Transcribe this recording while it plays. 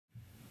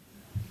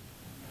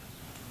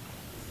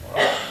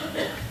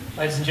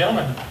Ladies and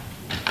gentlemen,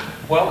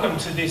 welcome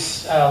to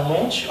this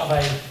launch of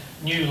a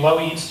new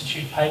Lowy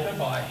Institute paper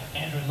by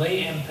Andrew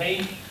Leigh,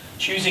 MP,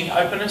 Choosing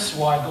Openness,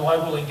 Why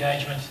Global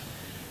Engagement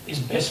is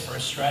Best for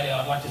Australia.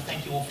 I'd like to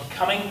thank you all for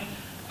coming,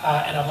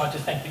 and I'd like to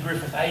thank the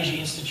Griffith Asia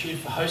Institute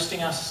for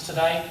hosting us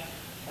today,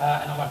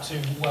 and I'd like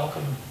to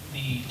welcome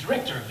the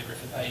Director of the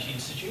Griffith Asia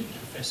Institute,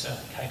 Professor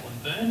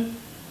Caitlin Byrne,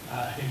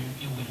 who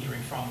you'll be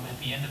hearing from at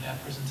the end of our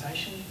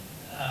presentation.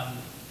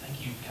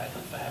 Thank you,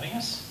 Caitlin, for having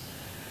us.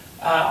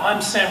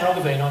 I'm Sam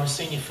Roggeveen. I'm a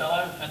Senior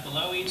Fellow at the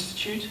Lowy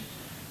Institute,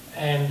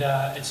 and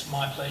it's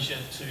my pleasure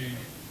to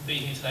be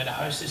here today to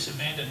host this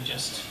event and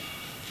just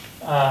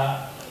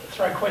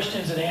throw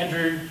questions at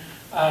Andrew.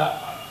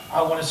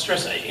 I want to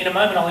stress, in a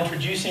moment I'll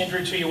introduce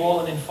Andrew to you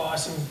all and then fire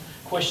some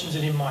questions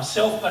at him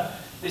myself, but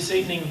this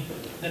evening,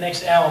 the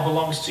next hour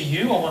belongs to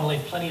you. I want to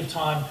leave plenty of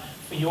time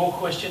for your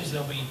questions.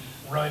 There'll be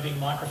roving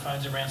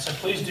microphones around, so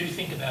please do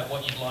think about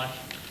what you'd like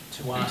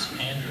to ask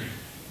Andrew.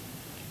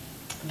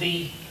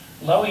 The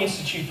Lowy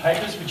Institute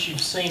papers, which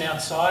you've seen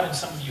outside and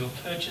some of you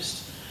have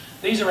purchased,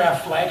 these are our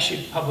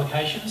flagship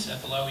publications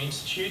at the Lowy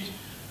Institute.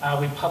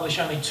 We publish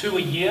only 2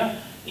 a year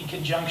in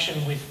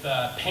conjunction with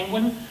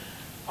Penguin.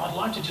 I'd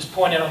like to just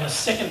point out on the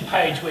second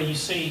page where you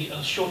see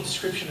a short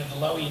description of the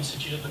Lowy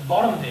Institute, at the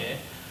bottom there,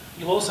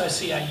 you'll also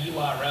see a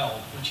URL,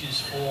 which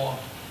is for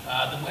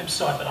the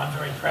website that I'm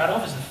very proud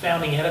of as the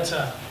founding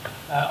editor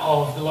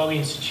of the Lowy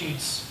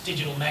Institute's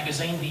digital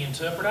magazine, The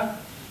Interpreter.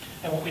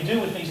 And what we do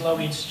with these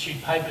Lowy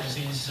Institute papers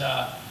is,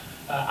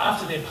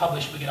 after they're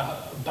published, we get a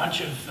bunch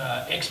of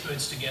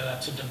experts together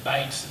to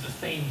debate the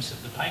themes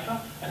of the paper,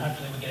 and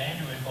hopefully we get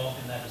Andrew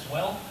involved in that as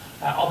well.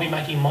 I'll be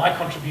making my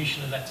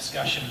contribution to that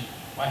discussion,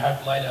 I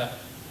hope, later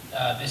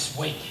this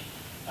week.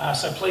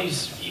 So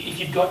please, if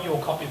you've got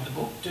your copy of the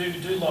book, do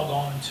log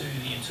on to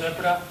The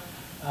Interpreter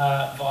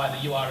via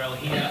the URL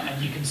here,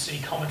 and you can see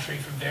commentary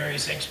from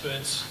various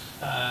experts,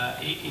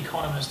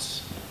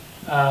 economists,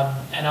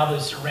 and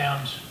others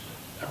around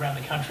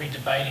the country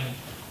debating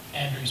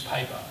Andrew's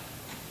paper.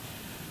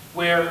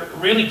 We're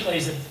really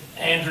pleased that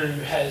Andrew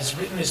has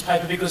written this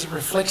paper because it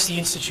reflects the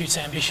Institute's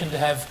ambition to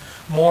have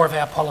more of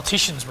our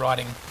politicians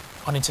writing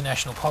on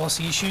international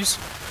policy issues.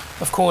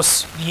 Of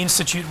course, the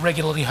Institute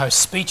regularly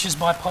hosts speeches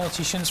by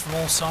politicians from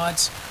all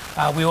sides.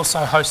 We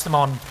also host them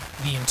on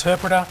The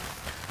Interpreter.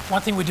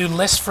 One thing we do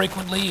less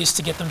frequently is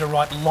to get them to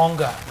write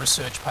longer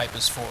research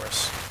papers for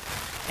us.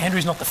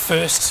 Andrew's not the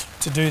first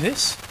to do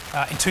this.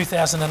 In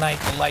 2008,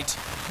 the late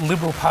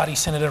Liberal Party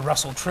Senator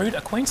Russell Trude,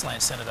 a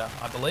Queensland senator,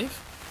 I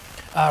believe,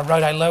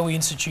 wrote a Lowy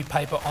Institute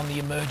paper on the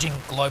emerging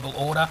global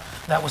order.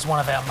 That was one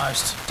of our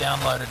most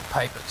downloaded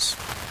papers.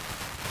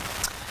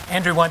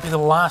 Andrew won't be the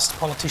last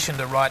politician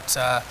to write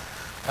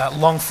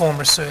long-form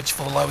research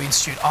for the Lowy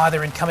Institute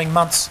either. In coming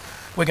months,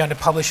 we're going to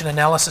publish an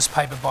analysis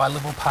paper by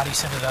Liberal Party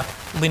Senator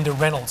Linda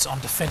Reynolds on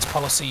defence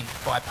policy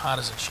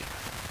bipartisanship.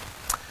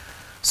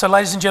 So,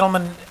 ladies and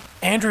gentlemen,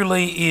 Andrew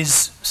Leigh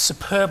is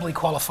superbly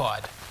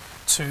qualified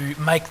to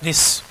make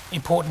this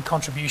important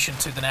contribution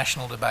to the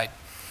national debate.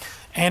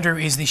 Andrew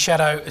is the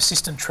Shadow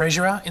Assistant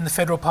Treasurer in the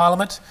Federal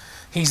Parliament.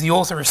 He's the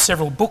author of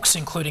several books,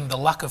 including The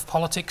Luck of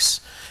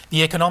Politics,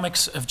 The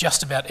Economics of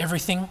Just About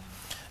Everything,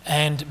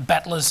 and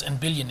Battlers and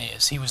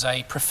Billionaires. He was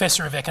a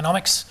Professor of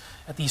Economics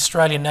at the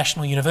Australian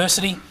National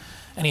University,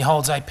 and he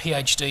holds a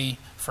PhD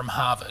from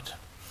Harvard.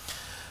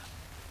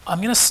 I'm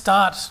going to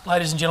start,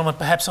 ladies and gentlemen,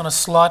 perhaps on a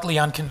slightly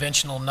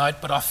unconventional note,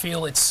 but I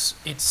feel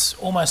it's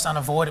almost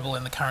unavoidable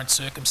in the current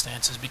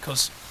circumstances,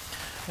 because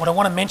what I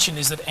want to mention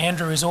is that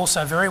Andrew is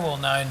also very well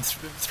known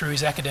through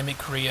his academic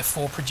career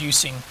for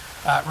producing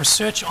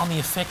research on the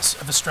effects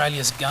of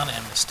Australia's gun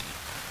amnesty,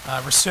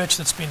 research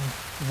that's been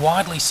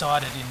widely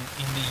cited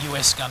in the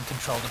US gun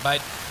control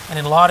debate. And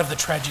in light of the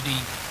tragedy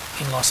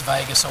in Las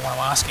Vegas, I want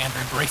to ask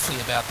Andrew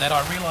briefly about that. I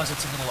realise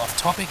it's a little off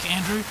topic,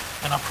 Andrew,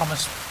 and I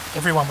promise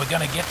everyone we're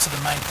going to get to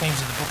the main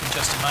themes of the book in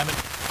just a moment.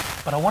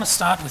 But I want to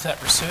start with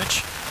that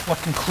research. What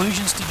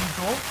conclusions did you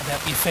draw about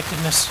the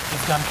effectiveness of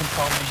gun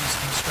control measures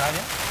in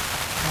Australia?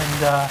 And,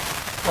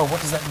 well, what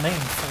does that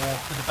mean for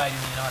the debate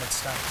in the United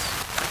States?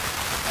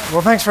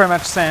 Well, thanks very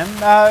much, Sam.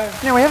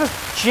 We have a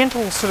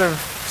gentle sort of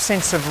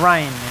sense of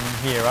rain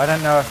in here. I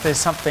don't know if there's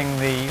something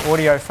the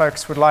audio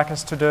folks would like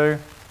us to do.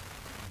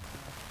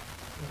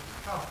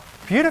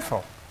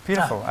 Beautiful,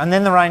 beautiful. And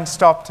then the rain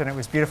stopped and it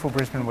was beautiful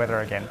Brisbane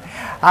weather again.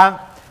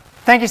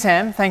 Thank you,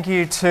 Sam. Thank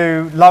you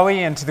to Lowy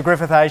and to the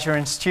Griffith Asia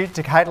Institute,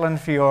 to Caitlin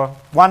for your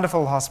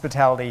wonderful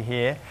hospitality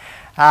here.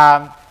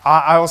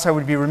 I also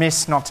would be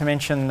remiss not to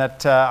mention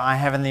that I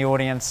have in the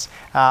audience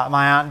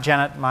my Aunt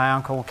Janet, my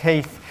Uncle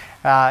Keith.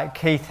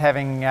 Keith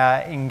having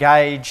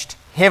engaged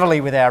heavily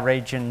with our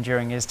region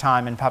during his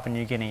time in Papua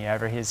New Guinea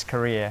over his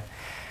career.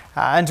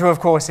 And to, of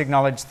course,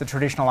 acknowledge the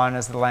traditional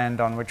owners of the land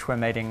on which we're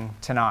meeting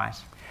tonight.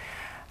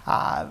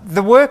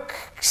 The work,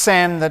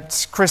 Sam,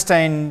 that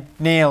Christine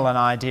Neal and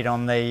I did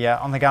on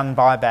the gun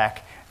buyback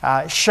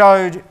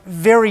showed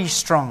very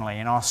strongly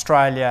in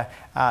Australia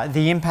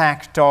the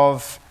impact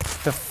of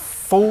the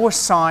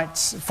foresighted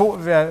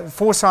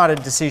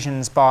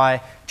decisions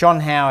by John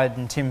Howard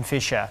and Tim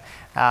Fisher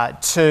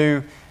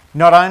to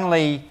not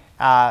only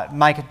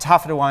make it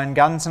tougher to own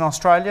guns in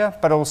Australia,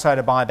 but also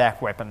to buy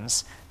back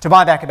weapons, to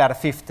buy back about a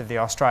fifth of the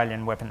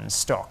Australian weapons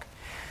stock.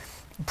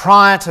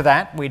 Prior to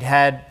that, we'd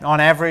had, on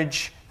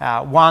average,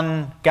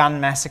 one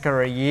gun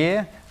massacre a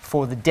year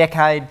for the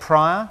decade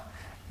prior.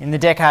 In the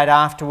decade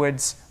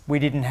afterwards, we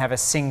didn't have a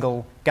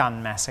single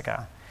gun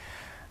massacre.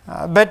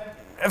 But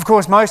of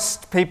course,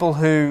 most people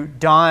who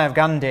die of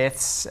gun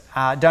deaths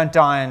don't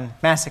die in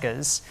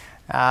massacres.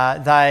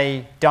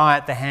 They die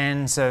at the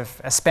hands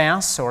of a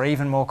spouse, or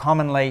even more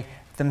commonly,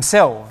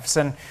 themselves.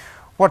 And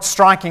what's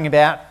striking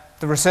about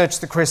the research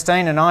that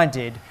Christine and I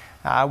did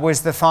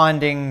was the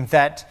finding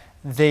that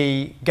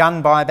the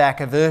gun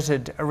buyback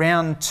averted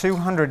around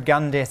 200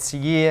 gun deaths a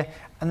year,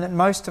 and that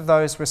most of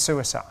those were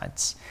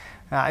suicides.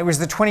 It was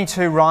the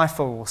 .22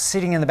 rifle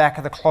sitting in the back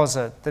of the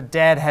closet that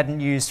Dad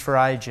hadn't used for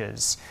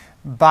ages,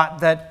 but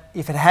that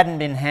if it hadn't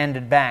been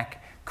handed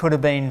back, could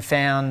have been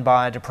found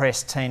by a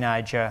depressed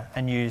teenager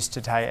and used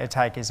to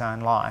take his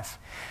own life.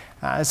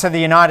 So the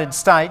United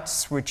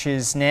States, which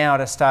is now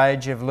at a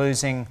stage of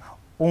losing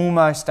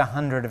almost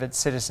 100 of its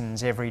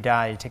citizens every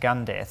day to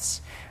gun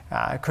deaths,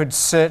 could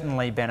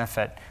certainly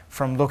benefit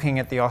from looking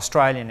at the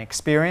Australian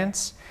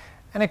experience,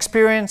 an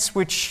experience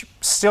which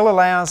still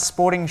allows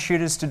sporting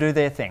shooters to do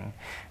their thing.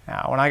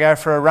 When I go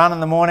for a run in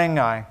the morning,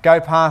 I go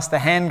past the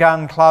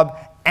handgun club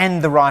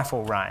and the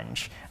rifle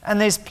range, and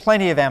there's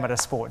plenty of amateur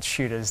sports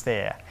shooters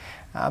there.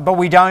 But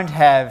we don't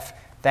have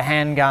the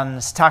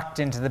handguns tucked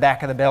into the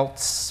back of the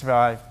belts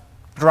by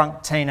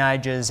drunk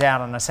teenagers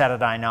out on a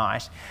Saturday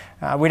night.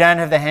 We don't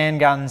have the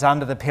handguns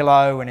under the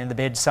pillow and in the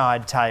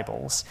bedside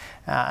tables,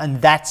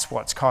 and that's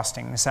what's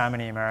costing so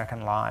many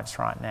American lives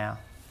right now.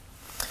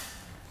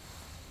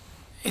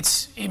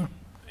 It's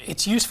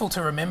useful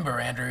to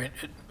remember, Andrew,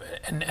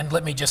 and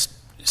let me just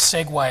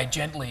segue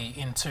gently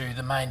into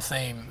the main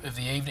theme of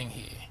the evening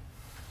here,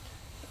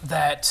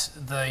 that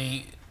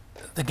the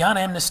gun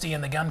amnesty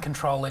and the gun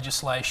control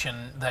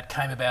legislation that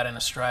came about in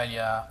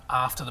Australia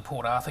after the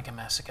Port Arthur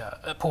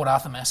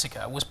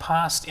massacre was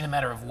passed in a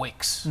matter of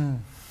weeks.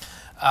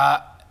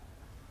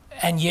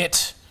 And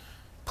yet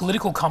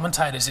political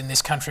commentators in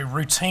this country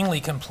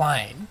routinely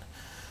complain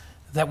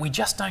that we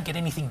just don't get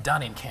anything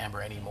done in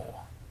Canberra anymore.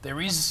 There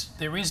is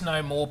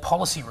no more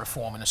policy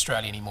reform in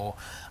Australia anymore.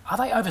 Are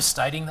they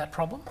overstating that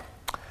problem?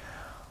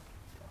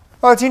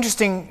 Well, it's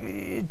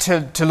interesting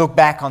to look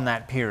back on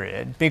that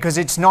period, because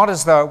it's not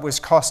as though it was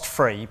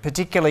cost-free,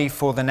 particularly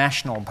for the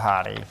National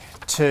Party,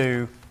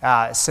 to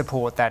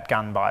support that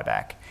gun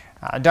buyback.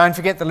 Don't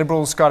forget the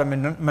Liberals got a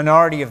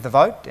minority of the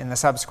vote in the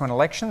subsequent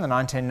election, the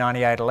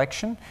 1998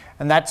 election,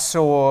 and that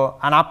saw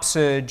an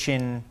upsurge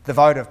in the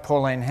vote of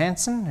Pauline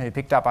Hanson, who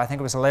picked up, I think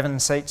it was 11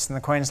 seats in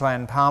the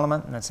Queensland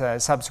Parliament in its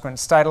subsequent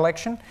state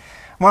election.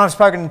 When I've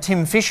spoken to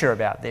Tim Fisher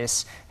about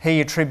this, he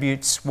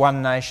attributes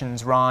One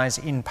Nation's rise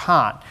in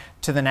part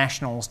to the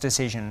Nationals'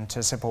 decision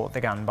to support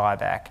the gun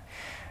buyback.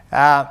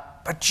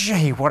 But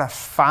gee, what a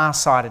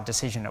far-sighted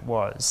decision it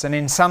was. And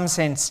in some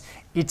sense,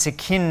 it's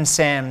akin,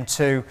 Sam,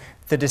 to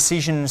the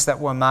decisions that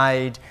were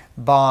made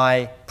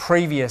by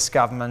previous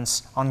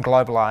governments on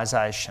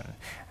globalisation,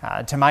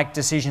 to make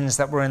decisions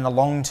that were in the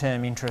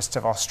long-term interests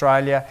of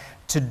Australia,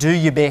 to do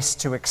your best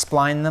to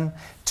explain them,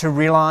 to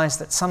realise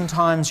that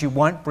sometimes you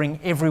won't bring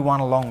everyone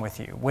along with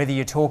you, whether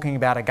you're talking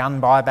about a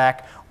gun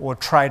buyback or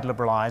trade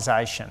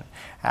liberalisation,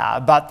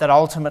 but that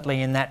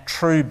ultimately, in that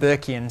true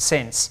Burkean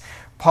sense,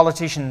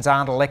 politicians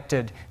aren't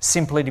elected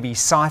simply to be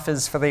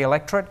ciphers for the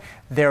electorate.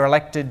 They're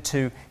elected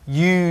to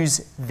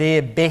use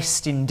their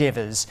best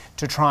endeavours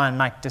to try and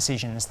make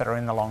decisions that are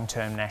in the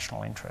long-term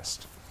national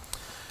interest.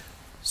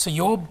 So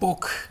your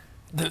book,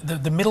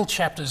 the middle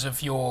chapters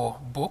of your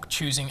book,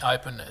 Choosing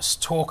Openness,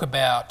 talk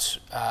about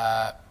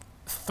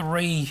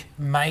three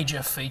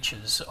major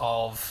features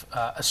of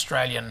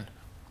Australian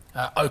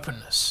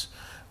openness.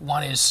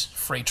 One is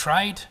free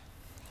trade,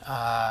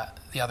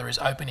 the other is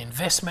open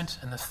investment,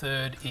 and the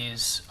third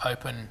is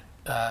open,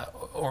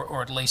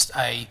 or at least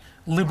a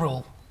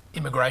liberal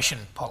immigration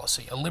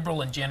policy, a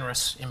liberal and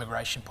generous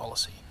immigration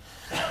policy.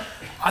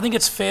 I think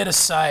it's fair to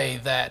say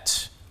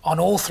that on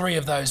all three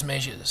of those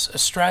measures,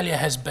 Australia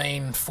has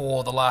been,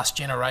 for the last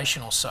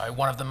generation or so,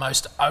 one of the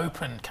most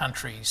open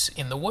countries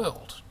in the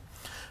world.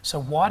 So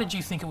why did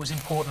you think it was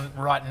important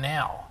right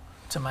now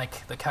to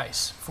make the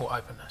case for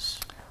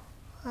openness?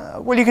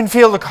 Well, you can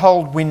feel the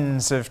cold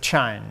winds of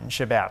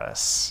change about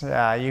us.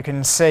 You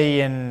can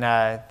see in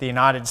the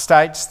United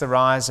States the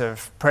rise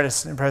of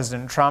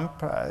President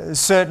Trump,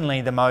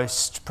 certainly the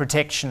most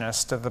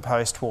protectionist of the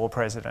post-war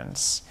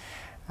presidents.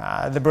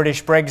 The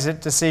British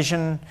Brexit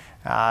decision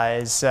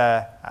is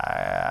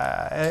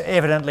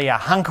evidently a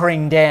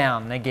hunkering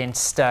down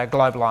against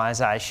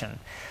globalisation.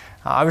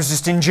 I was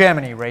just in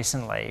Germany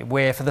recently,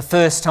 where for the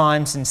first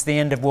time since the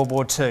end of World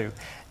War II,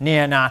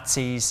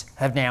 neo-Nazis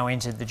have now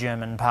entered the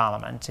German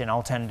parliament in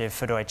Alternative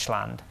for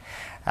Deutschland.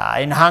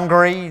 In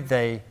Hungary,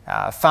 the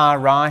far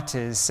right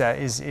is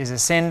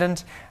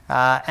ascendant,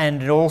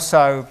 and it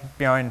also,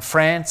 in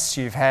France,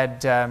 you've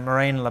had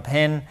Marine Le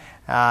Pen,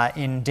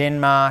 in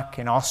Denmark,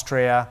 in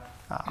Austria,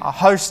 a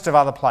host of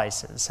other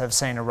places have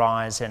seen a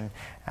rise in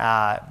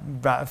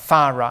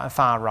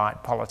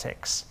far-right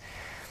politics.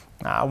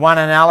 One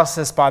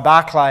analysis by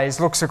Barclays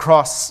looks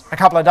across a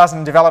couple of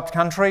dozen developed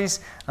countries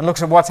and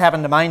looks at what's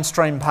happened to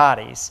mainstream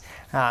parties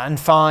and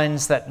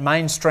finds that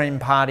mainstream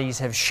parties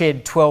have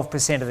shed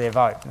 12% of their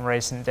vote in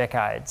recent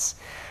decades.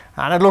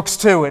 And it looks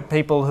too at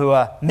people who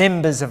are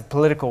members of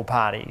political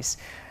parties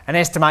and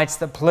estimates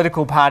that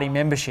political party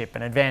membership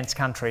in advanced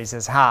countries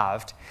has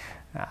halved.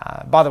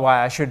 By the way,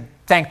 I should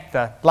thank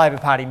the Labor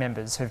Party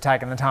members who've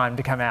taken the time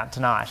to come out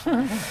tonight.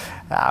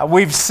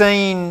 We've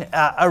seen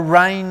a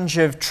range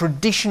of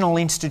traditional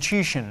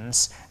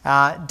institutions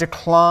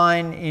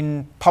decline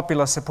in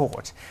popular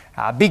support.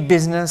 Big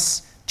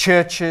business,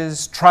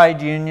 churches,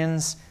 trade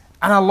unions,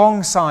 and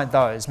alongside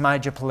those,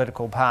 major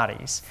political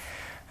parties.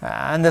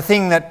 And the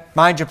thing that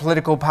major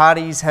political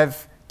parties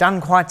have done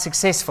quite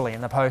successfully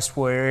in the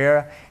post-war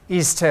era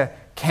is to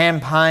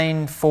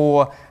campaign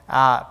for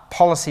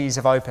policies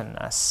of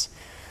openness.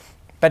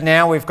 But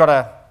now we've got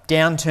a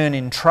downturn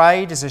in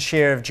trade as a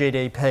share of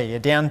GDP, a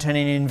downturn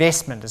in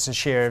investment as a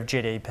share of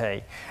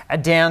GDP, a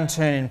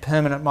downturn in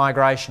permanent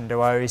migration to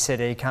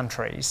OECD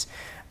countries.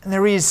 And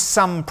there is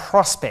some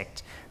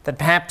prospect that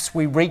perhaps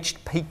we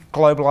reached peak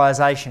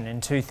globalisation in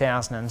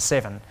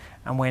 2007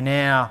 and we're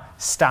now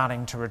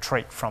starting to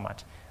retreat from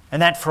it. And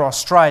that for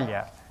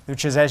Australia,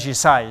 which is, as you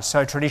say,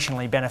 so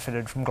traditionally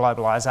benefited from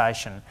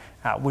globalisation,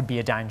 would be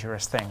a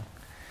dangerous thing.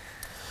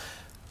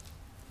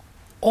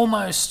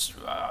 Almost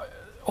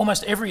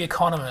every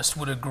economist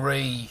would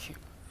agree,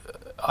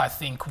 I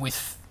think,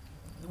 with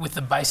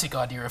the basic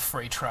idea of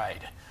free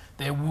trade.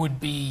 There would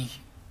be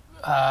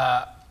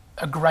a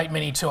great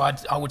many,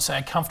 I would say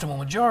a comfortable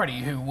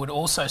majority, who would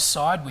also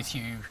side with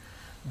you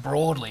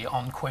broadly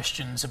on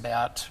questions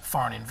about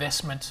foreign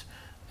investment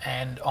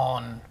and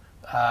on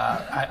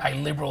a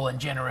liberal and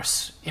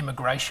generous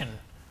immigration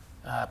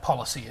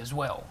policy as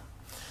well.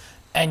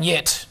 And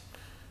yet,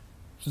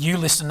 you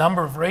list a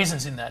number of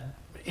reasons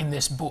in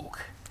this book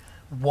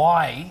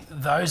why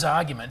those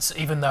arguments,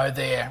 even though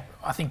they're,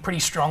 I think, pretty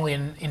strongly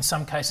and in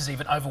some cases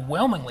even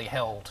overwhelmingly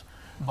held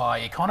by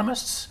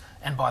economists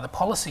and by the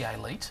policy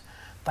elite,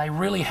 they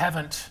really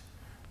haven't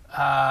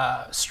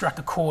struck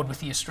a chord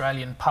with the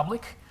Australian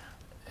public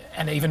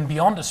and even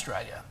beyond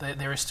Australia.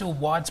 There is still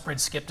widespread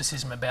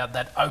scepticism about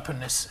that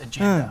openness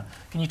agenda.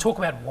 Can you talk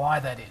about why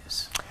that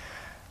is?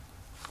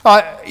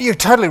 You're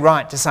totally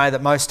right to say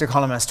that most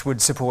economists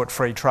would support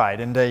free trade.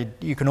 Indeed,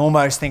 you can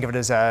almost think of it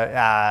as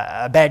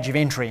a badge of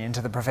entry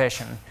into the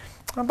profession.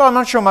 But I'm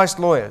not sure most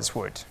lawyers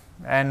would.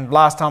 And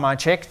last time I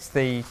checked,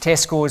 the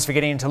test scores for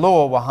getting into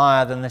law were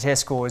higher than the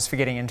test scores for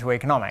getting into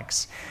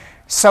economics.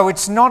 So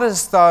it's not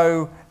as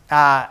though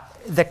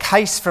the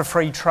case for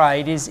free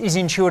trade is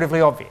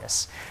intuitively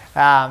obvious.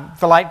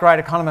 The late great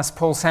economist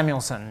Paul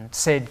Samuelson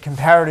said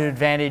comparative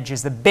advantage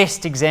is the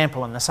best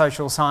example in the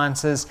social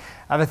sciences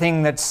of a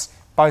thing that's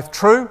both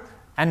true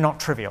and not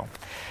trivial.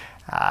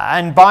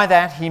 And by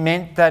that he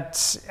meant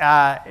that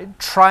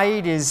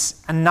trade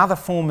is another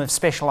form of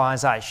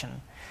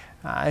specialisation.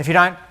 If you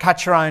don't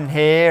cut your own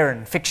hair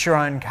and fix your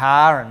own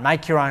car and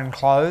make your own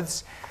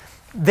clothes,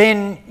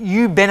 then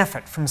you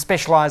benefit from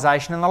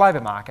specialisation in the labour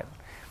market,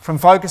 from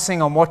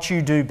focusing on what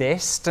you do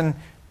best and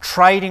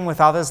trading with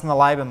others in the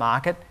labour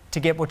market to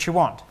get what you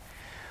want.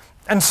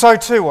 And so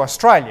too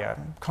Australia,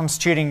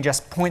 constituting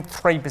just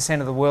 0.3%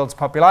 of the world's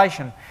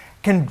population,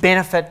 can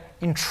benefit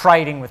in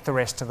trading with the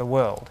rest of the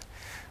world.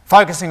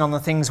 Focusing on the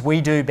things we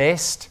do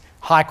best,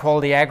 high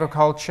quality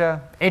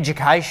agriculture,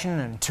 education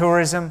and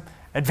tourism,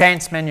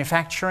 advanced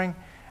manufacturing,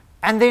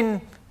 and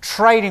then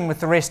trading with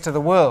the rest of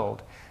the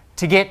world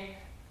to get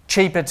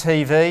cheaper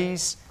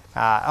TVs,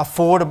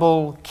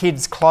 affordable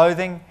kids'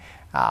 clothing,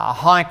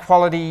 high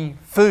quality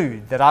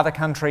food that other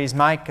countries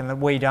make and that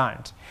we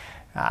don't.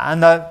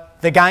 And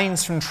the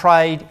gains from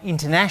trade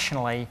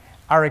internationally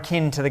are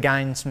akin to the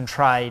gains from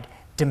trade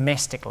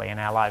domestically in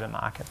our labour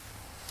market.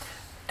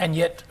 And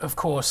yet, of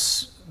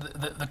course,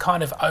 the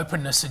kind of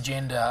openness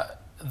agenda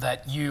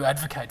that you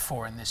advocate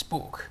for in this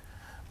book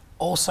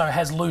also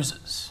has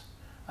losers.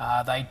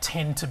 They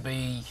tend to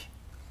be,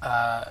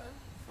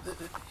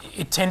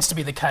 it tends to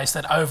be the case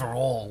that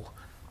overall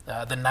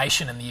the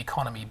nation and the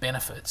economy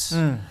benefits,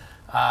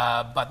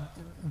 but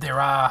there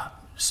are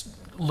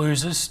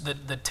losers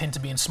that tend to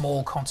be in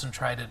small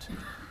concentrated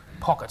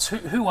pockets.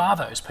 Who are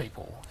those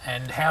people,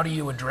 and how do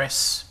you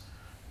address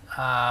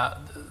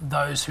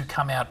those who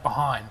come out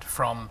behind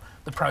from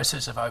the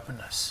process of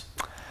openness?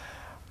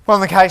 Well,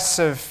 in the case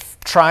of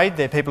trade,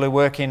 they're people who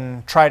work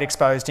in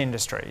trade-exposed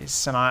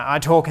industries. And I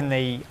talk in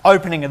the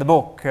opening of the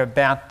book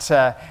about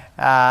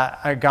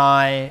a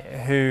guy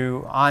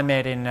who I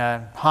met in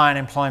a high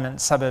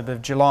unemployment suburb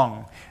of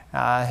Geelong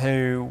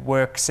who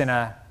works in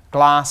a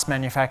glass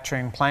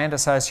manufacturing plant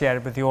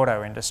associated with the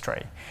auto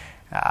industry.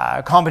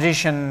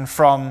 Competition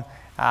from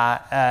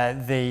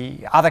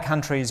the other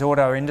countries'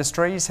 auto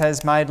industries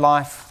has made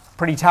life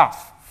pretty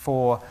tough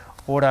for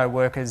auto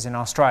workers in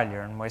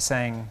Australia, and we're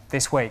seeing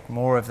this week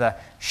more of the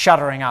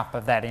shuttering up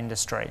of that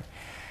industry.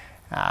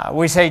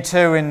 We see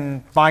too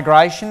in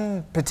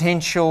migration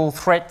potential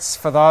threats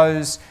for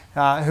those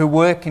who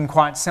work in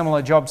quite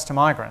similar jobs to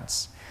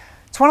migrants.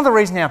 It's one of the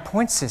reasons our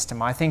point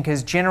system, I think,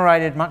 has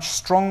generated much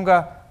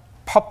stronger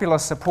popular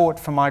support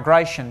for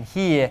migration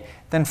here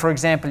than, for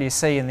example, you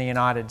see in the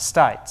United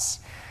States.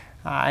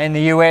 In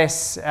the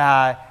US,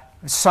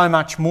 so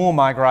much more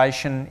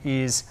migration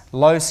is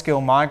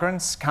low-skill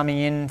migrants coming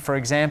in, for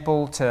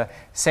example, to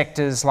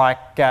sectors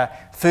like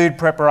food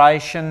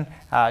preparation,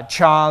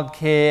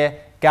 childcare,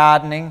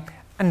 gardening,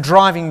 and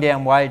driving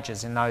down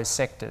wages in those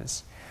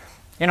sectors.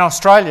 In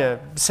Australia,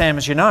 Sam,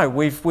 as you know,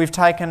 we've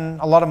taken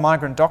a lot of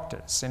migrant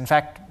doctors. In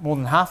fact, more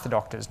than half the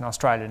doctors in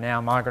Australia now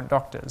are migrant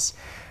doctors.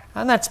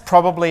 And that's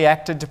probably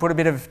acted to put a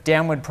bit of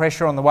downward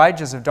pressure on the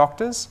wages of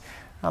doctors.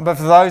 But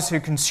for those who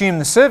consume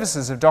the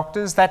services of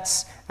doctors,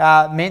 that's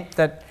meant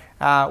that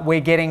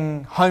we're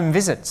getting home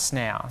visits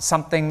now,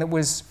 something that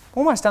was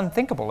almost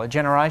unthinkable a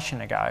generation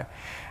ago.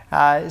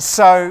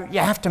 So you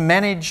have to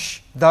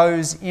manage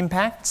those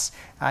impacts.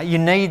 You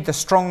need the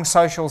strong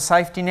social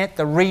safety net,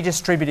 the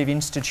redistributive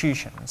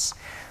institutions.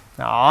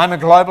 Now, I'm a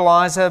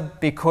globaliser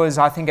because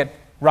I think it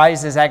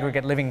raises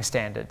aggregate living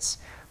standards.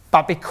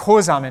 But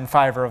because I'm in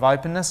favour of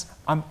openness,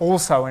 I'm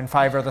also in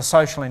favour of the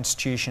social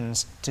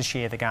institutions to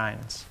share the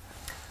gains.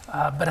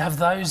 But have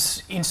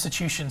those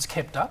institutions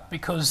kept up?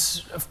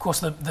 Because, of course,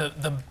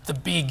 the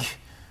big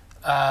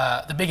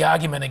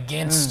argument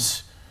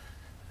against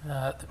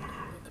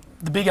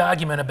the big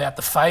argument about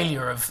the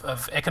failure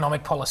of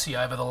economic policy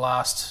over the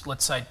last,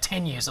 let's say,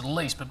 10 years at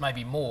least, but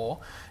maybe more,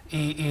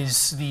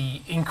 is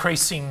the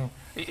increasing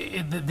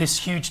this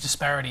huge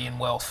disparity in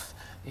wealth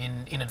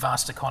in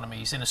advanced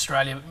economies, in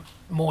Australia,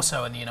 more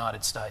so in the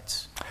United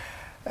States.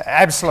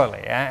 Absolutely,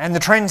 and the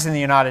trends in the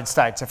United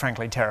States are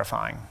frankly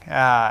terrifying.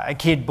 A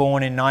kid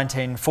born in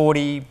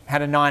 1940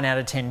 had a 9 out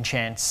of 10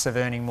 chance of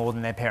earning more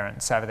than their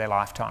parents over their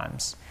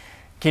lifetimes.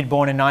 A kid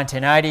born in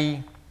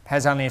 1980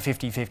 has only a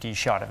 50-50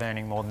 shot of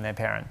earning more than their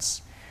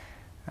parents.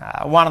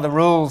 One of the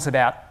rules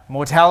about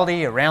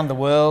mortality around the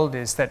world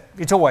is that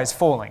it's always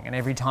falling, and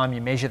every time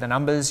you measure the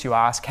numbers you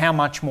ask how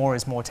much more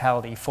has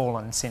mortality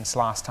fallen since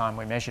last time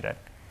we measured it.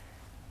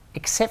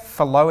 Except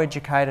for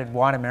low-educated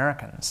white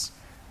Americans,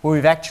 where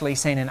we've actually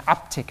seen an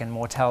uptick in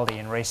mortality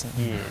in recent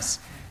years,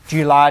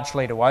 due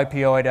largely to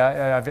opioid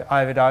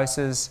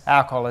overdoses,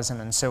 alcoholism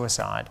and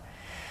suicide.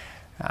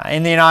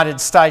 In the United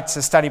States,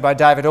 a study by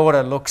David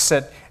Order looks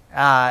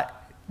at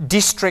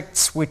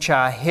districts which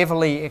are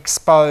heavily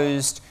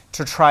exposed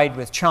to trade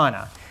with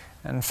China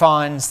and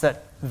finds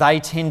that they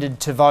tended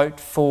to vote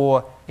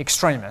for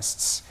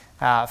extremists,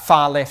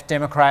 far-left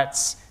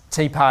Democrats,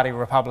 Tea Party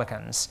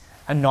Republicans,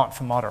 and not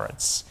for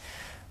moderates.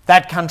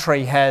 That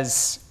country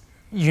has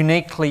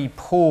uniquely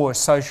poor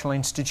social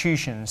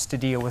institutions to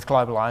deal with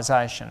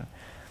globalisation.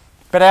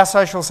 But our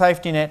social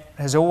safety net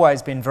has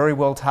always been very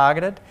well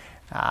targeted,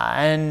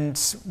 and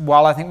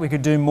while I think we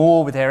could do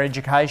more with our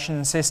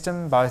education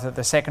system, both at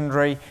the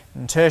secondary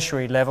and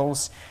tertiary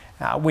levels,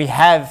 we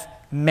have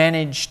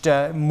managed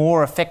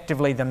more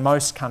effectively than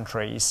most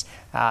countries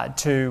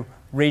to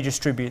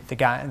redistribute the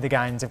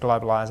gains of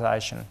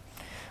globalisation.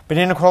 But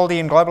inequality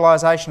and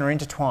globalisation are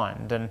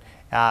intertwined,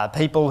 and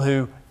people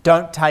who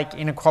don't take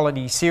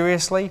inequality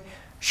seriously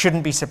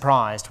shouldn't be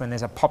surprised when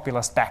there's a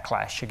populist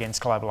backlash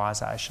against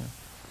globalisation.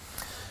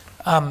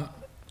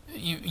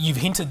 You've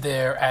hinted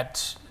there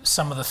at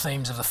some of the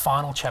themes of the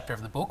final chapter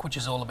of the book, which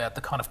is all about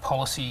the kind of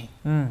policy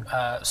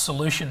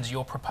solutions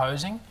you're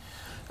proposing.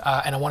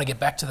 And I want to get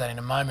back to that in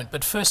a moment.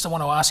 But first I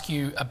want to ask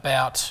you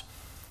about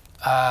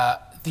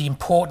the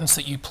importance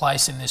that you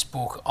place in this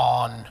book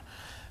on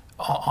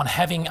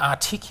having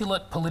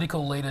articulate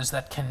political leaders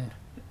that can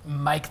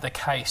make the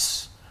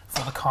case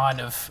for the kind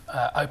of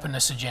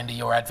openness agenda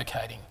you're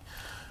advocating.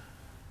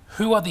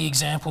 Who are the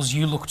examples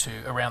you look to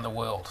around the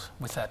world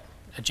with that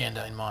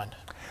agenda in mind?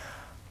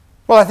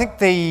 Well, I think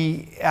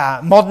the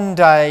modern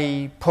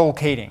day Paul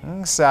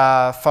Keatings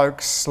are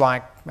folks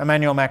like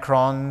Emmanuel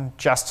Macron,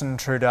 Justin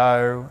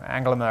Trudeau,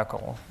 Angela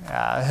Merkel,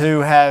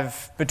 who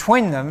have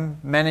between them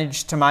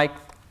managed to make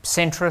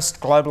centrist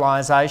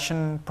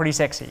globalisation pretty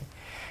sexy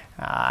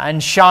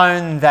and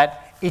shown that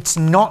it's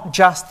not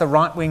just the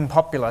right-wing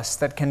populists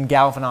that can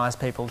galvanise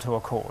people to a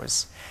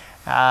cause.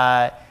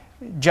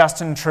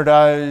 Justin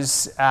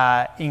Trudeau's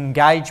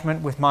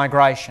engagement with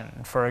migration,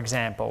 for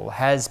example,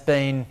 has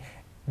been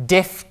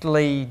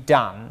deftly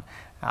done,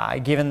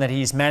 given that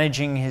he's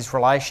managing his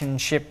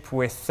relationship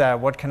with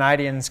what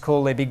Canadians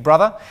call their big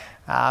brother,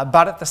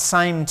 but at the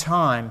same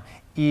time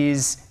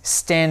is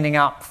standing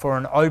up for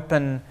an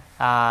open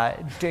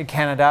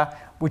Canada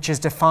which is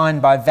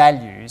defined by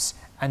values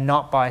and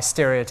not by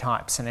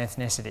stereotypes and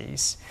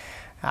ethnicities.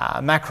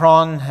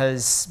 Macron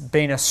has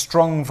been a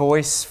strong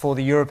voice for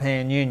the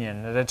European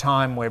Union at a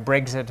time where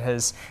Brexit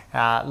has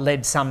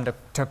led some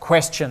to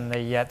question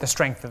the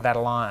strength of that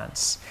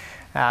alliance.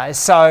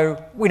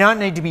 So we don't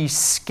need to be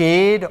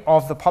scared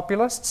of the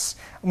populists.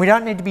 We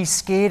don't need to be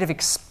scared of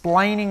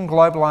explaining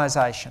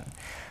globalisation,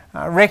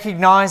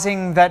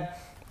 recognising that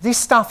this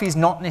stuff is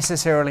not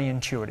necessarily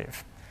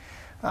intuitive.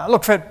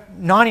 Look, for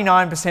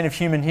 99% of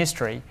human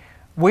history,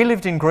 we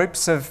lived in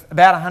groups of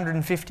about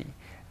 150,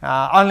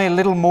 only a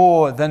little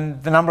more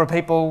than the number of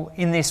people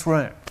in this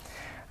room.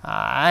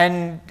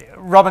 And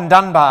Robin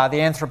Dunbar,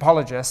 the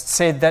anthropologist,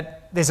 said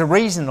that there's a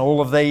reason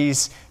all of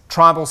these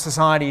tribal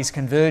societies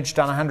converged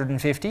on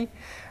 150,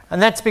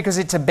 and that's because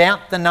it's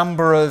about the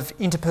number of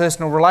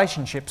interpersonal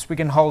relationships we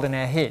can hold in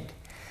our head.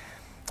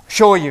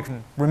 Sure, you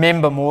can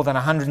remember more than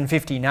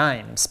 150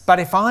 names, but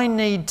if I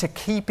need to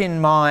keep in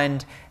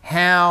mind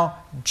how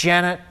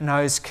Janet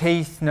knows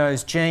Keith,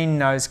 knows Jean,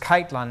 knows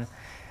Caitlin,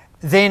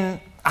 then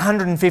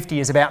 150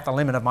 is about the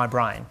limit of my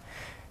brain.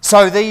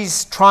 So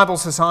these tribal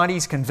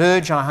societies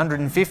converge on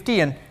 150,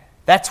 and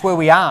that's where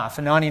we are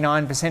for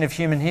 99% of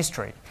human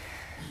history.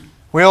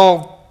 We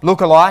all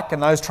look alike in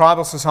those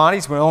tribal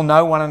societies, we all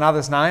know one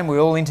another's name, we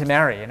all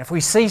intermarry, and if we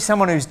see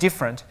someone who's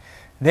different,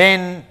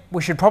 then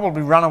we should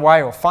probably run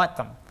away or fight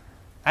them.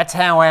 That's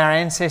how our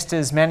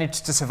ancestors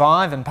managed to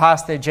survive and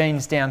pass their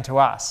genes down to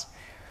us.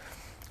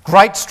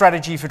 Great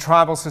strategy for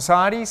tribal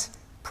societies,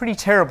 pretty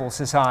terrible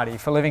society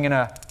for living in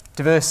a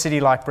diverse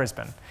city like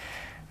Brisbane.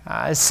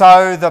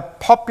 So the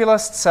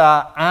populists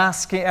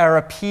are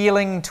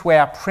appealing to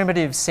our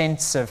primitive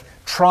sense of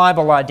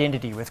tribal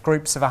identity with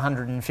groups of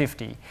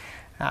 150.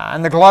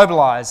 And the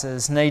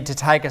globalisers need to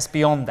take us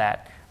beyond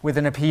that with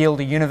an appeal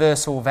to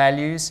universal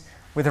values,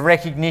 with a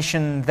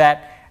recognition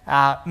that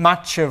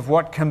much of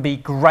what can be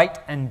great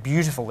and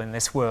beautiful in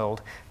this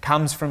world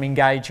comes from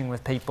engaging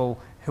with people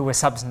who are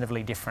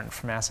substantively different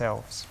from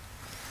ourselves.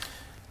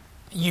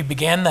 You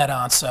began that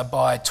answer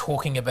by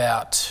talking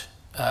about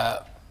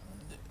a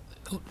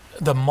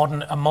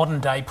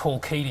modern day Paul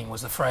Keating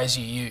was the phrase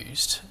you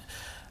used.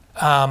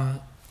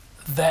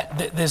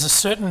 That there's a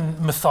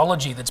certain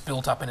mythology that's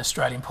built up in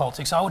Australian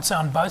politics, I would say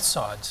on both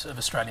sides of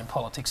Australian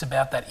politics,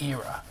 about that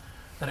era,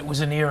 that it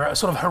was an era, a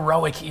sort of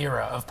heroic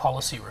era of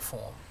policy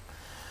reform.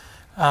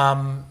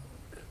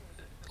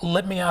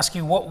 Let me ask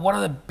you, what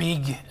are the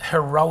big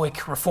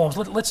heroic reforms?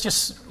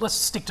 Let's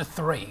stick to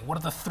three. What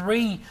are the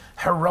three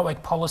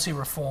heroic policy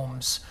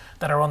reforms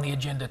that are on the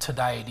agenda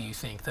today, do you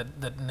think,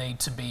 that need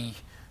to be,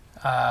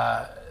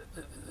 that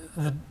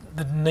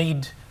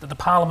the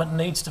Parliament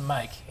needs to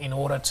make in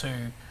order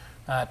to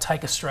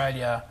take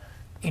Australia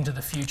into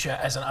the future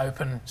as an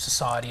open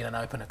society and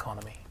an open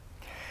economy?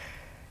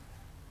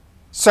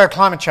 So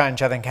climate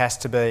change, I think, has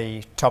to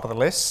be top of the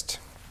list.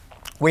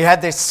 We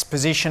had this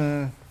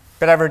position a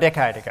bit over a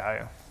decade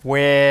ago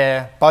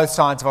where both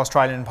sides of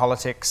Australian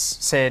politics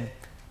said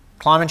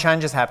climate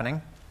change is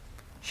happening,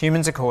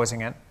 humans are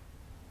causing it,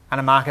 and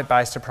a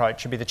market-based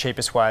approach should be the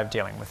cheapest way of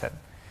dealing with it.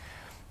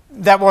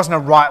 That wasn't a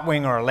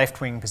right-wing or a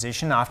left-wing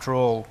position. After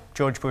all,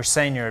 George Bush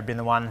Sr. had been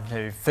the one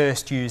who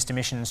first used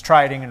emissions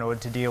trading in order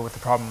to deal with the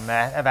problem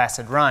of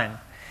acid rain.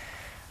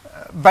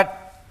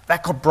 But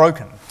that got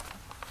broken,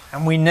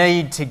 and we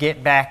need to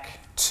get back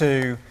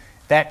to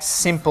that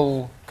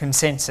simple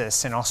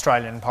consensus in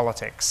Australian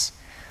politics.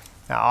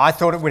 Now, I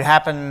thought it would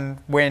happen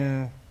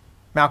when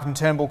Malcolm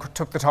Turnbull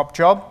took the top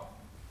job.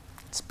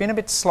 It's been a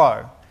bit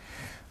slow.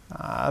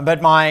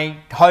 But my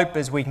hope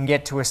is we can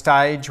get to a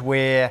stage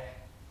where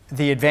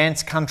the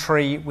advanced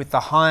country with the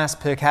highest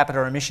per capita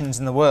emissions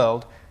in the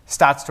world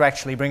starts to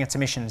actually bring its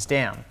emissions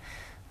down.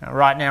 Now,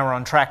 right now we're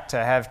on track to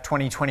have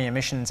 2020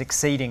 emissions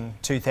exceeding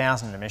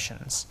 2000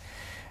 emissions,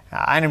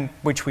 and in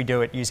which we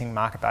do it using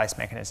market-based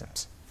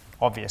mechanisms,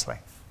 obviously.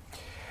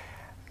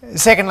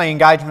 Secondly,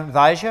 engagement with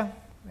Asia.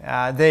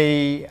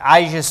 The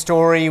Asia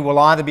story will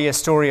either be a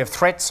story of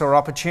threats or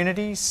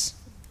opportunities.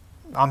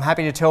 I'm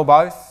happy to tell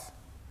both,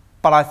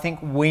 but I think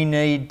we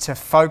need to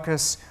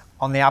focus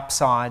on the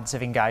upsides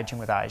of engaging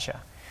with Asia.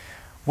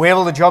 Where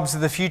will the jobs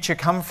of the future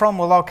come from?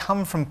 Well, they'll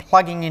come from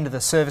plugging into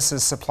the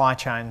services supply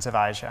chains of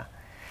Asia.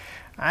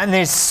 And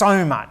there's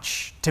so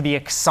much to be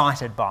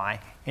excited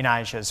by in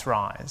Asia's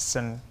rise.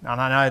 And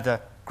I know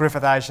the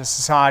Griffith Asia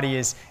Society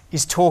is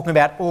talking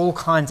about all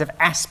kinds of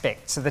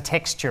aspects of the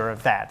texture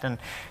of that. And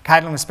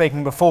Caitlin was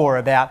speaking before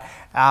about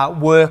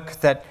work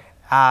that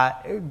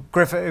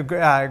Griffith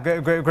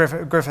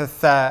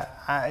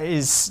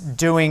is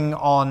doing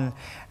on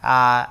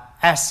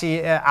arts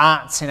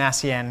in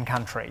ASEAN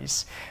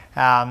countries.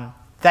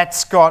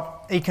 That's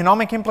got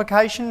economic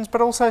implications,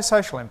 but also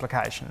social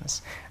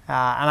implications.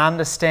 And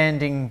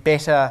understanding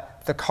better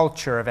the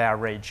culture of our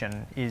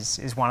region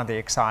is one of the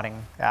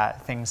exciting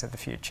things of the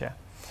future.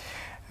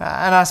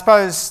 And I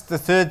suppose the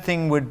third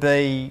thing would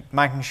be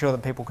making sure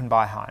that people can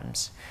buy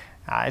homes.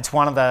 It's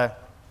one of the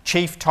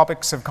chief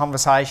topics of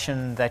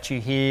conversation that you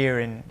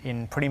hear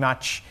in pretty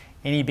much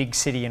any big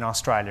city in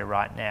Australia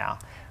right now.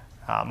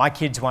 My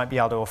kids won't be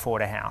able to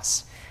afford a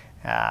house.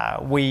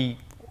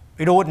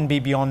 It oughtn't be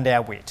beyond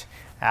our wit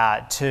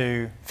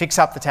to fix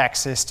up the tax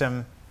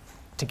system,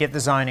 to get the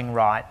zoning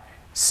right,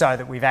 so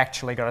that we've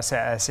actually got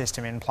a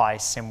system in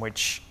place in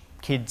which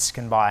kids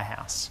can buy a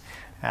house.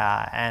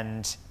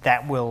 And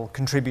that will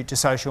contribute to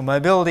social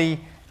mobility,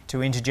 to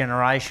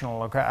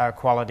intergenerational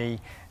equality,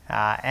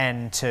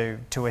 and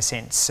to a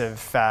sense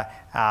of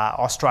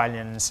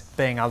Australians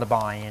being able to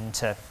buy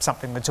into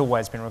something that's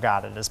always been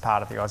regarded as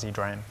part of the Aussie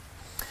dream.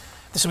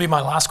 This will be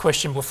my last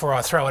question before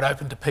I throw it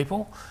open to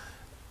people.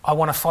 I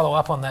want to follow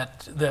up on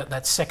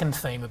that second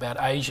theme about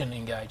Asian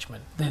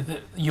engagement.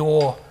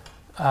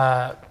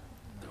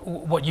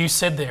 What you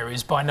said there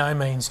is by no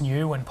means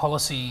new, and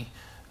policy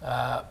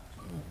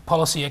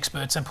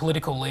experts and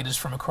political leaders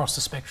from across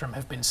the spectrum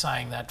have been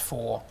saying that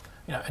for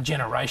a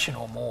generation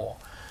or more.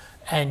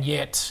 And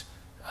yet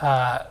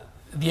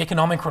the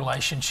economic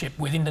relationship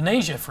with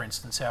Indonesia, for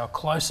instance, our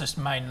closest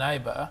main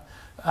neighbour,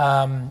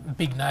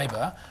 big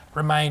neighbour,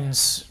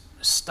 remains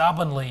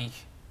stubbornly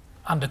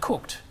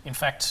undercooked. In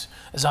fact,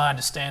 as I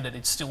understand it,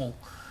 it's still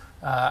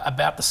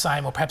about the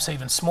same or perhaps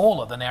even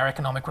smaller than our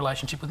economic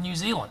relationship with New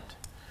Zealand.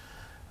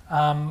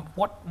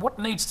 What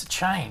needs to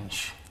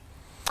change?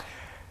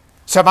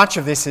 So much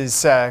of this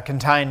is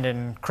contained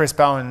in Chris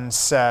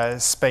Bowen's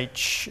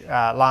speech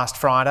last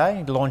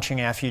Friday,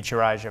 launching our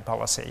Future Asia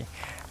policy.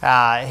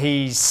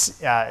 He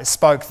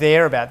spoke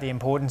there about the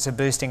importance of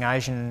boosting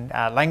Asian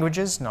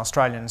languages in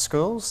Australian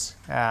schools.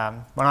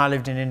 When I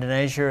lived in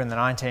Indonesia in the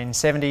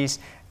 1970s,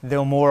 there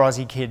were more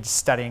Aussie kids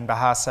studying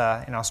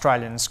Bahasa in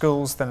Australian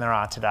schools than there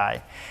are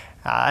today.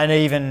 And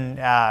even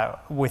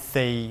with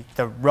the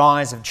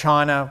rise of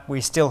China,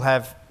 we still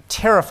have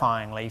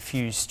terrifyingly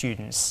few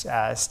students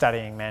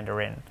studying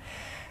Mandarin.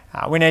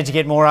 We need to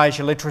get more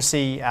Asia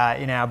literacy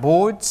in our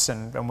boards,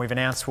 and we've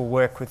announced we'll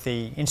work with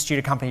the Institute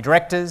of Company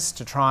Directors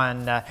to try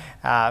and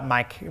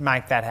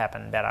make that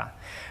happen better.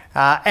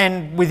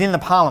 And within the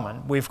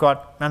Parliament, we've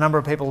got a number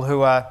of people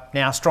who are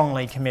now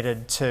strongly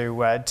committed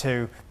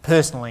to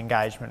personal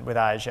engagement with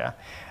Asia.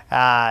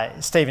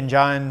 Stephen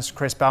Jones,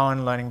 Chris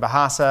Bowen learning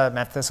Bahasa,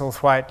 Matt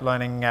Thistlethwaite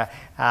learning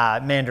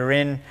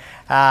Mandarin.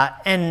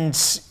 And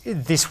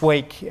this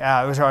week,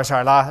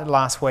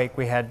 last week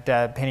we had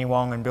Penny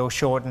Wong and Bill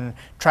Shorten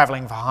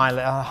travelling for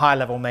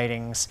high-level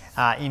meetings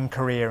in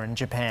Korea and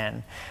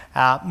Japan.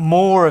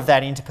 More of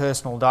that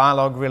interpersonal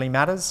dialogue really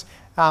matters.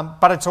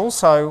 But it's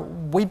also,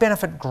 we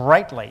benefit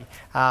greatly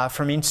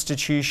from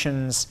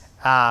institutions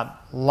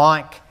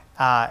like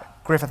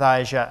Griffith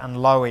Asia and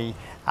Lowy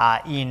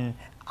in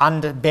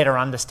better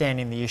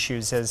understanding the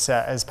issues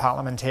as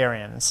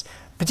parliamentarians,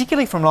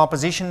 particularly from an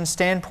opposition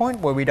standpoint,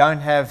 where we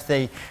don't have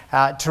the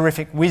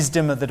terrific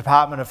wisdom of the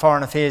Department of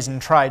Foreign Affairs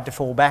and Trade to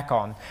fall back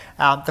on.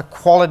 The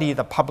quality of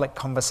the public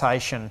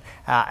conversation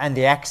and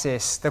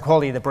the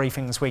quality of the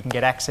briefings we can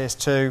get access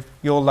to,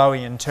 your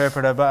Lowy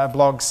Interpreter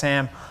blog,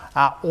 Sam,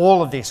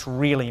 all of this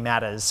really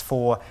matters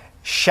for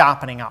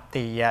sharpening up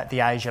the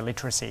Asia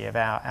literacy of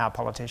our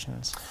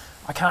politicians.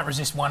 I can't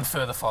resist one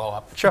further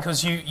follow-up. Sure.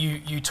 Because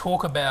you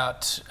talk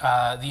about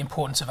the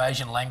importance of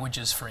Asian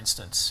languages, for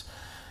instance.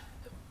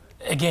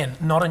 Again,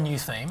 not a new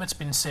theme. It's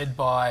been said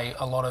by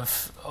a lot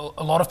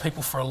of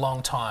people for a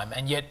long time,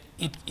 and yet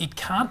it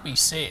can't be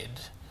said,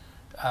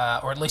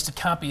 or at least it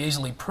can't be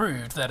easily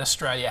proved, that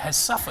Australia has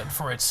suffered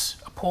for its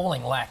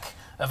appalling lack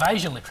of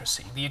Asia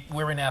literacy.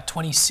 We're in our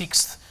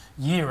 26th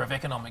year of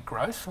economic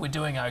growth. We're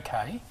doing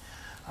okay.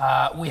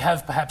 We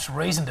have perhaps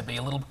reason to be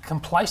a little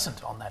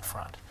complacent on that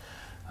front.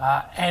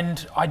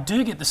 And I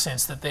do get the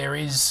sense that there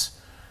is,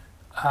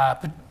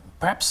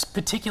 perhaps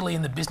particularly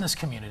in the business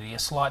community, a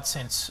slight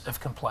sense of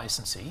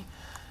complacency.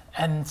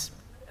 And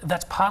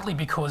that's partly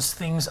because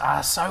things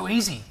are so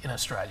easy in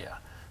Australia.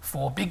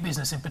 For big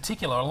business in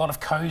particular, a lot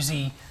of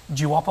cosy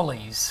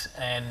duopolies,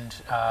 and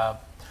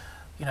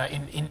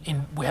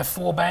we have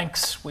 4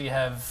 banks, we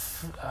have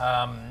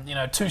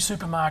 2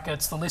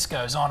 supermarkets, the list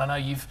goes on. I know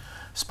you've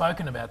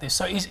spoken about this.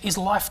 So is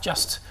life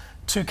just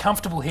too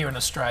comfortable here in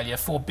Australia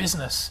for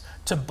business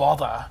to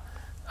bother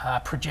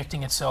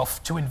projecting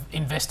itself to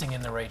investing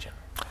in the region?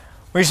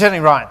 Well, you're certainly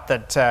right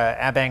that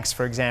our banks,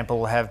 for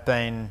example, have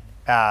been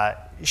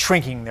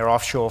shrinking their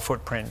offshore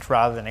footprint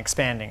rather than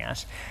expanding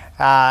it.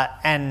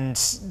 And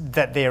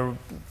that there,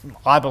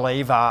 I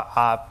believe,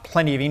 are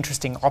plenty of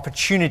interesting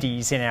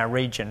opportunities in our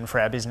region for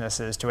our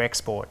businesses to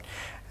export.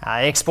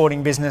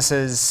 Exporting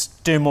businesses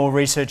do more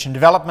research and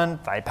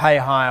development, they pay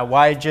higher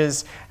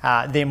wages,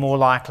 they're more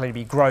likely to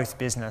be growth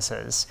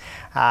businesses.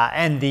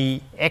 And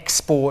the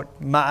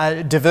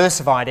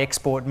diversified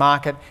export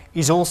market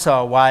is also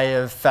a way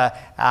of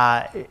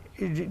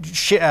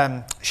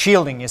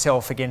shielding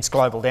yourself against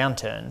global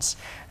downturns.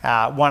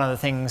 One of the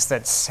things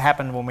that's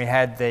happened when we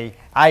had the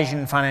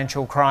Asian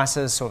financial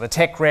crisis or the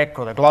tech wreck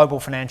or the global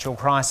financial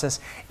crisis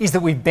is that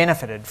we've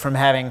benefited from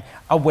having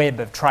a web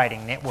of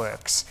trading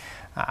networks.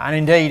 And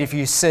indeed, if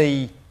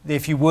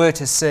you were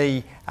to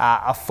see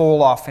a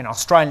fall off in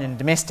Australian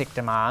domestic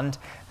demand,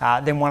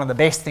 then one of the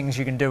best things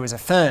you can do as a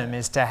firm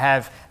is to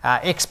have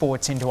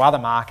exports into other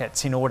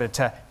markets in order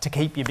to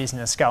keep your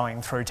business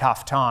going through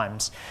tough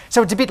times.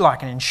 So it's a bit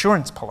like an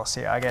insurance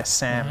policy, I guess,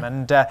 Sam,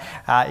 and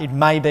it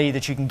may be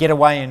that you can get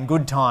away in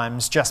good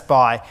times just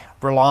by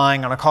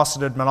relying on a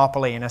cosseted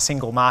monopoly in a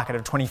single market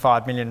of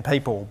 25 million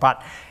people,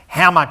 but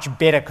how much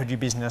better could your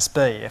business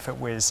be if it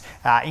was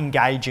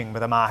engaging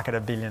with a market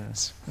of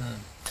billions?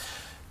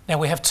 Now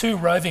we have 2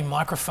 roving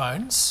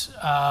microphones.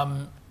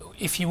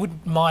 If you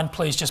would mind,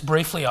 please just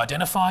briefly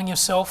identifying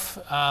yourself.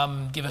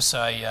 Give us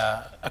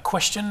a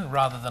question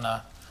rather than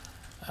a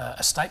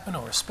statement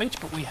or a speech.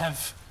 But we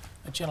have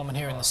A gentleman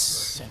here in the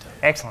centre.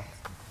 Excellent.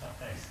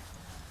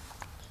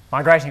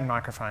 Migrating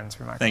microphones.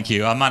 Thank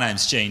you. My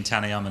name's Gene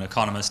Tunney. I'm an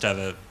economist. I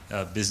have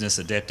a business,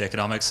 Adept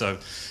Economics. So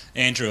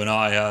Andrew and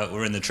I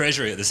were in the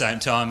Treasury at the same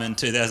time in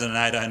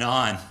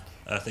 2008-09.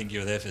 I think you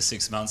were there for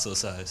 6 months or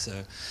so.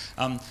 So,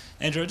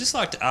 Andrew, I'd just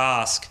like to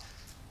ask,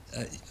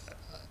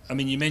 I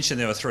mean, you mentioned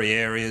there were 3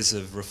 areas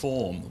of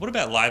reform. What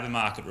about labour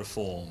market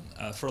reform?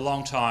 For a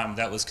long time,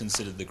 that was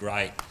considered the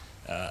great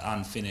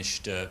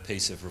unfinished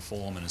piece of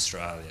reform in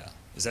Australia.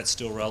 Is that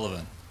still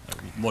relevant?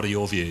 What are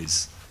your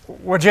views?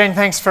 Well, Gene,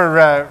 thanks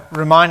for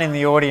reminding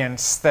the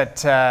audience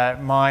that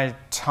my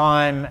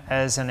time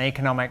as an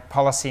economic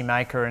policy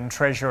maker in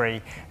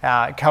Treasury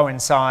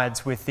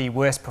coincides with the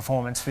worst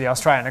performance for the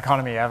Australian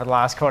economy over the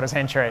last quarter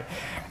century.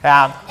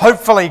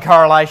 Hopefully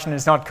correlation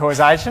is not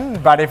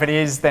causation, but if it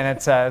is, then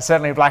it's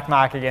certainly a black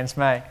mark against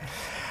me.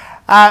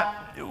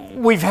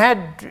 We've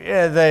had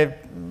the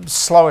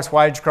slowest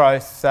wage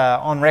growth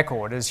on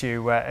record, as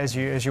you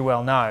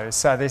well know.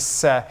 So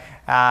this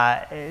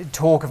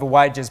talk of a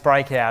wages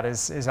breakout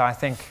is I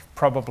think,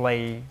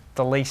 probably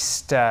the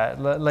least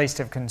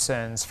of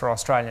concerns for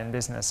Australian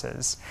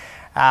businesses.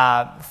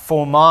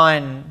 For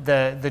mine,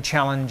 the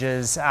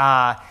challenges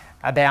are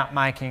about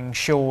making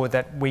sure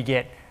that we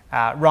get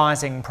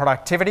rising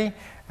productivity,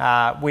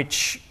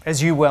 which,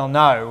 as you well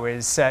know,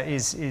 is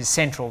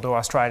central to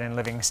Australian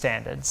living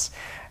standards.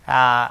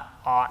 That's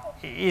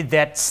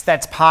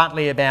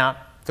partly about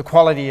the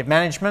quality of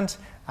management.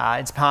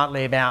 It's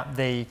partly about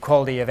the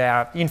quality of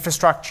our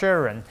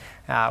infrastructure, and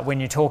when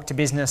you talk to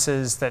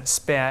businesses that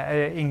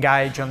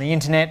engage on the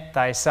internet,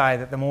 they say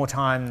that the more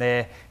time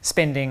they're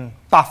spending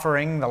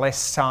buffering, the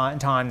less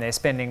time they're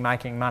spending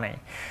making money.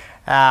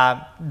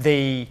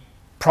 The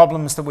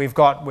problems that we've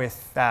got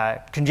with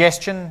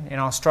congestion in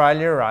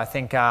Australia, I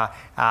think, are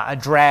a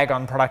drag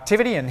on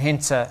productivity and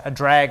hence a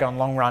drag on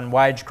long-run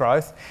wage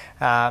growth.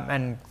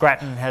 And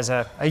Grattan has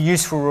a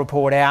useful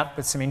report out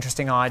with some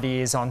interesting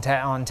ideas on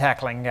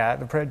tackling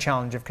the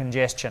challenge of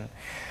congestion.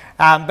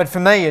 But for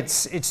me,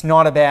 it's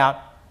not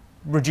about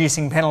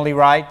reducing penalty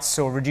rates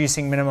or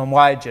reducing minimum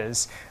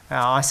wages.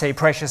 I see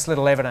precious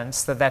little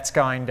evidence that that's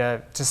going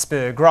to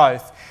spur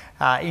growth.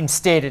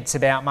 Instead, it's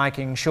about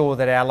making sure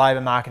that our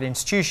labour market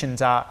institutions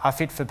are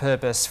fit for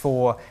purpose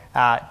for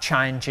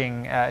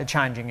changing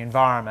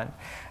environment.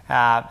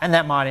 And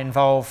that might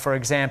involve, for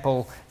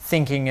example,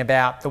 thinking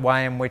about the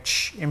way in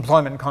which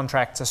employment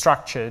contracts are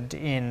structured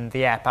in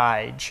the app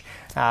age.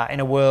 In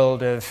a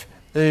world of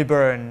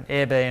Uber and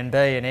Airbnb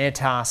and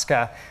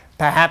Airtasker,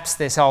 perhaps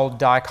this old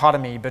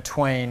dichotomy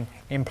between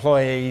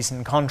employees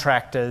and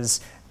contractors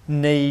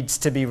needs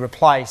to be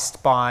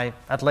replaced by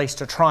at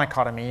least a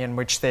trichotomy in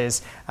which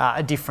there's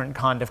a different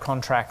kind of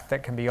contract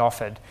that can be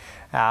offered.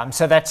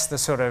 So that's the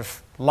sort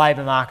of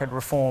labour market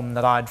reform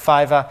that I'd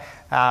favour,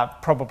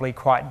 probably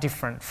quite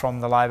different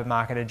from the labour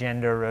market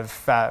agenda of,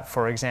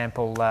 for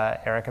example,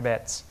 Erica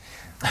Betts.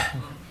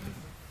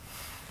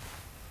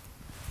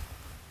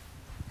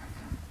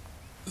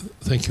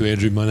 Thank you,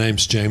 Andrew. My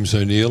name's James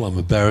O'Neill. I'm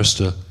a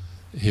barrister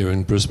here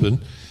in Brisbane.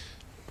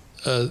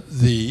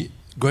 The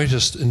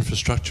greatest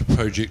infrastructure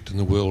project in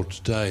the world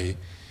today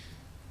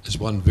is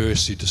one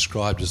variously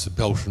described as the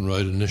Belt and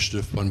Road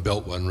Initiative, One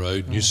Belt, One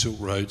Road, New Silk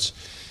Roads.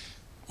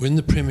 When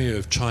the Premier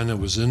of China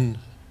was in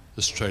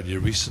Australia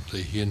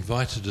recently, he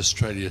invited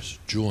Australia to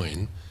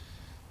join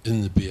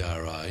in the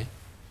BRI,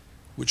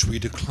 which we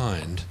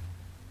declined.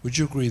 Would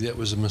you agree that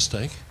was a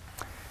mistake?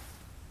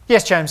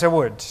 Yes, James, I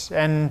would.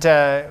 And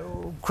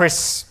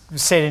Chris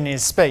said in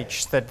his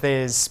speech that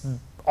there's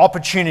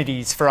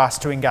opportunities for us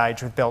to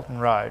engage with Belt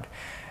and Road.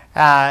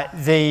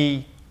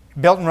 The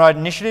Belt and Road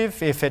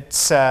Initiative, if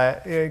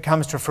it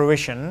comes to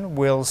fruition,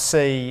 will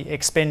see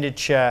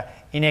expenditure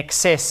in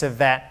excess of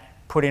that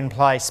put in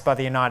place by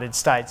the United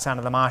States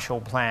under the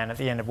Marshall Plan at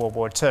the end of World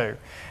War II.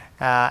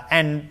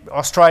 And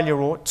Australia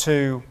ought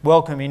to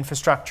welcome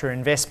infrastructure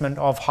investment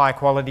of high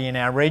quality in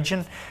our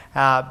region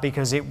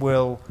because it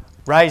will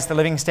raise the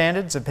living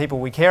standards of people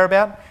we care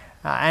about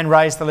and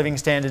raise the living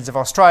standards of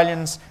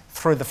Australians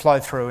through the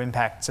flow-through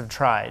impacts of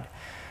trade.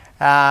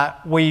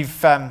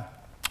 We've,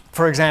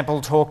 for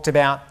example, talked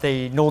about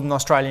the Northern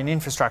Australian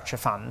Infrastructure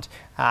Fund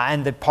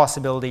and the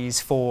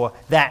possibilities for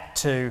that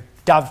to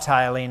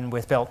dovetail in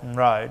with Belt and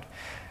Road.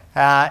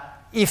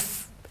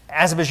 If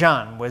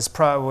Azerbaijan was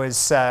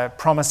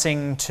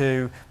promising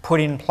to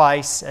put in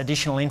place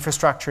additional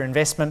infrastructure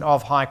investment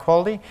of high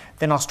quality,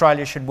 then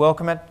Australia should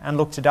welcome it and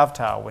look to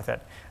dovetail with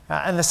it.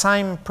 And the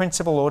same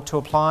principle ought to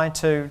apply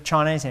to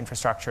Chinese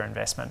infrastructure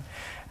investment.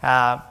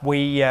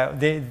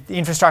 The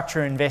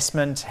infrastructure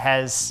investment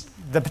has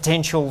the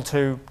potential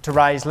to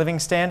raise living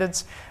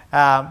standards.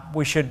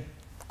 We should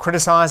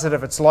criticise it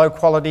if it's low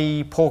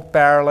quality, pork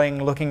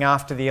barrelling, looking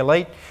after the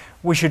elite.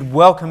 We should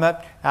welcome it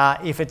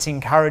if it's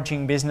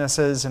encouraging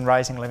businesses and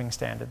raising living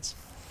standards.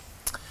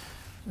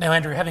 Now,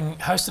 Andrew, having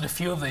hosted a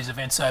few of these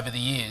events over the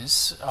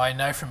years, I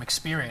know from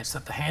experience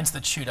that the hands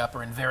that shoot up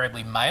are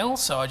invariably male,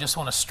 so I just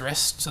want to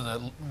stress to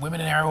the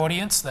women in our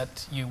audience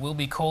that you will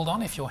be called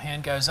on if your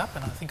hand goes up,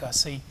 and I think I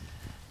see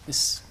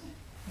this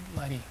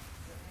lady.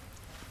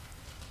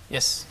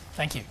 Yes,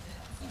 thank you.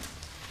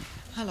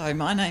 Hello,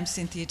 my name's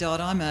Cynthia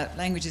Dodd. I'm a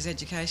languages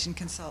education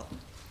consultant.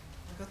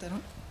 Have I got that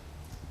on?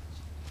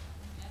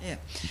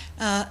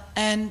 Yeah.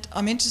 And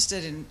I'm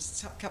interested in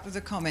a couple of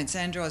the comments.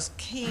 Andrew, I was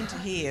keen to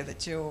hear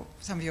that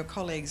some of your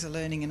colleagues are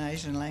learning an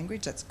Asian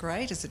language. That's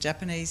great. As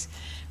a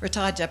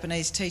retired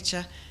Japanese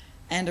teacher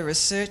and a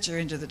researcher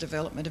into the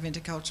development of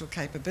intercultural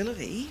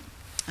capability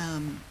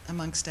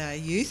amongst our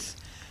youth,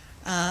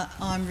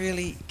 I'm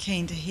really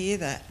keen to hear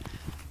that.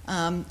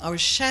 I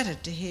was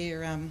shattered to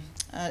hear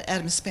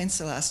Adam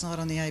Spencer last night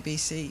on the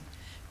ABC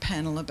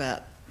panel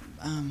about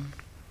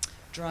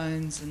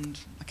drones and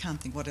I can't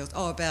think what else.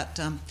 Oh, about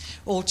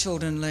all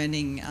children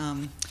learning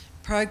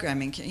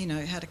programming,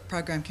 how to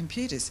program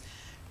computers.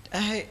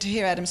 To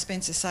hear Adam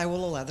Spencer say,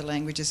 well, all other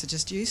languages are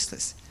just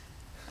useless.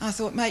 I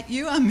thought, mate,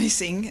 you are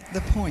missing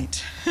the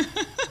point.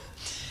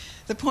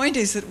 The point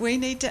is that we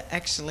need to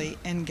actually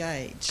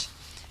engage.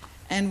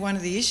 And one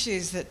of the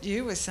issues that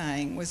you were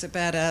saying was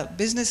about our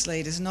business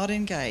leaders not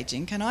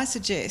engaging. Can I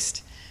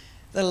suggest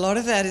that a lot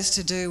of that is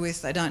to do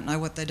with they don't know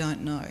what they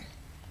don't know.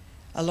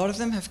 A lot of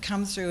them have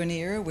come through an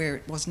era where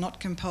it was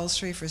not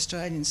compulsory for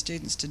Australian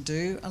students to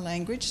do a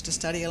language, to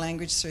study a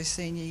language through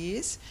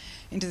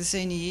into the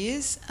senior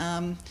years.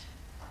 And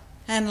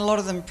a lot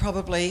of them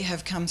probably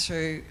have come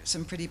through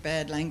some pretty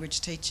bad language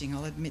teaching,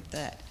 I'll admit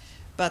that.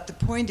 But the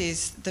point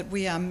is that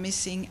we are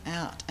missing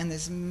out, and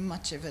there's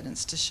much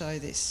evidence to show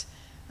this.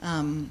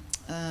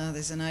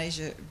 There's an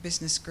Asia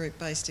business group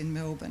based in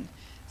Melbourne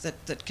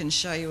that can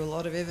show you a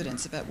lot of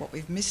evidence about what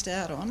we've missed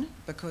out on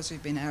because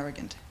we've been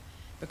arrogant,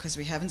 because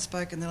we haven't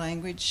spoken the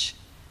language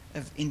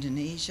of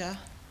Indonesia,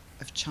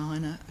 of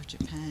China, of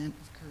Japan,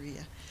 of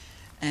Korea,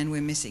 and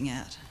we're missing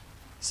out.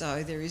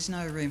 So there is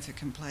no room for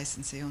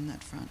complacency on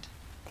that front.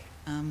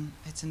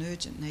 It's an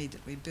urgent need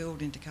that we build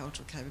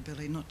intercultural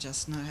capability, not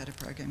just know how to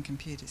program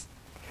computers.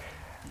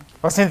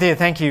 Well, Cynthia,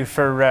 thank you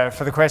for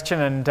the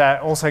question, and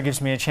also gives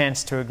me a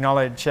chance to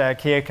acknowledge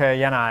Kyoko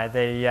Yanai,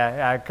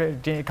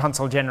 the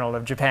Consul General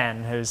of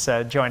Japan, who's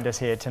joined us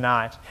here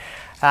tonight.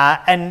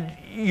 And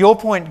your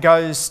point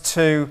goes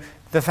to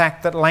the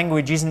fact that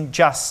language isn't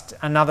just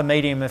another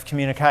medium of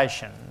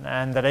communication,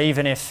 and that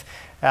even if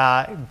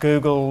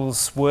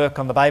Google's work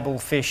on the Babel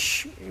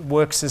fish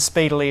works as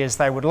speedily as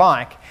they would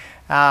like,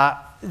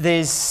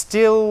 there's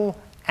still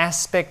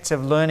aspects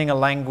of learning a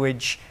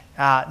language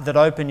that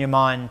open your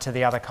mind to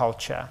the other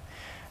culture.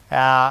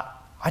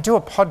 I do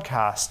a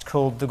podcast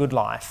called The Good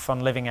Life on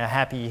living a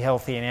happy,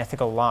 healthy and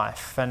ethical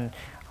life, and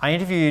I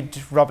interviewed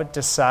Robert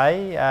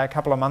Desai a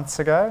couple of months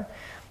ago.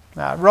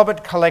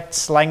 Robert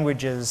collects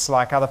languages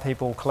like other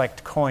people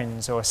collect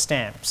coins or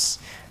stamps.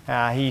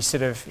 He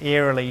sort of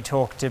airily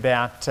talked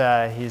about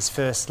his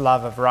first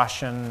love of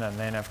Russian, and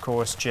then of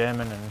course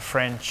German and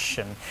French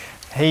and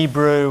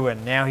Hebrew,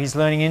 and now he's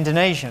learning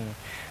Indonesian.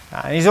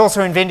 He's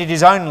also invented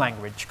his own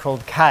language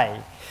called K.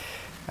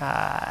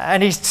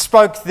 And he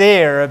spoke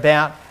there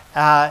about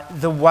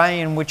the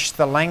way in which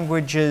the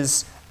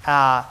languages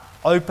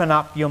open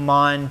up your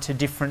mind to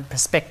different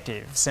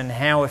perspectives, and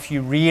how if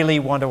you really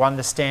want to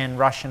understand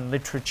Russian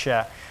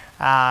literature,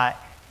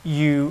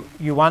 you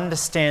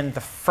understand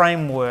the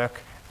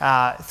framework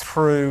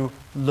through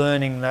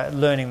learning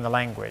the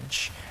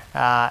language,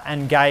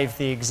 and gave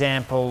the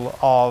example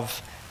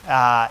of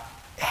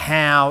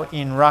how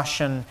in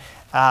Russian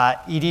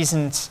it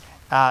isn't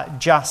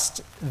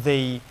just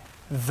the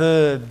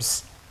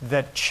verbs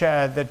that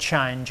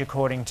change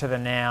according to the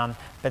noun,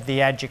 but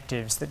the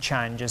adjectives that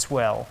change as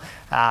well.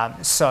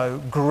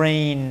 So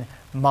green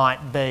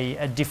might be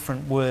a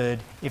different word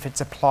if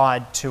it's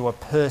applied to a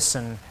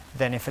person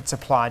than if it's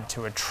applied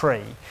to a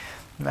tree.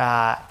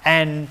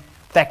 And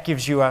that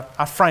gives you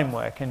a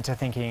framework into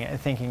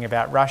thinking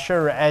about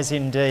Russia, as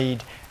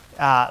indeed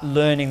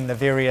learning the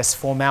various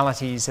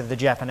formalities of the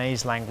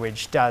Japanese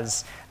language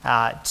does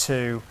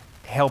to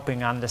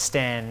helping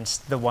understand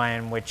the way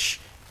in which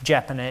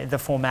the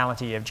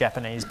formality of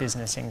Japanese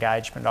business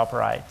engagement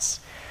operates.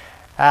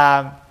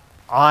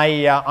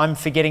 I'm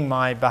forgetting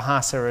my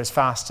Bahasa as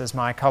fast as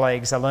my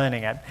colleagues are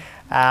learning it,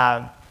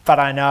 but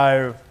I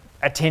know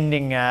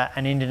attending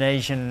an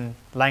Indonesian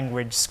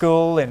language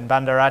school in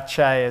Banda Aceh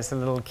as a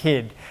little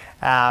kid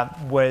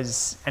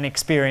was an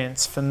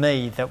experience for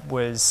me that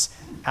was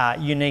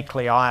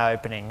uniquely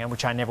eye-opening, and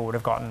which I never would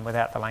have gotten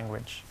without the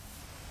language.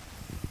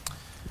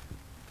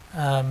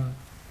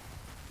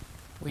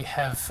 We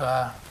have...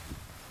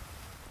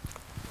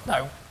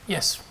 no,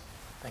 yes,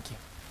 thank you.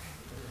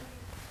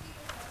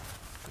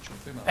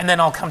 And then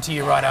I'll come to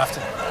you right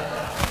after.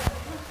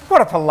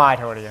 What a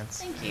polite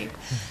audience. Thank you.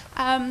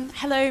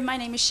 Hello, my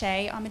name is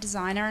Shay. I'm a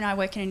designer and I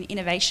work in an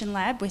innovation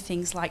lab with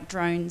things like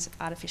drones,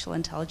 artificial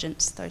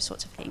intelligence, those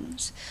sorts of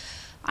things.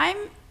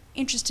 I'm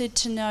interested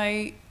to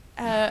know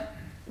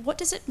what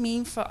does it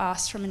mean for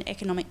us from an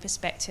economic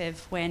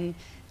perspective when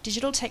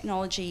digital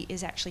technology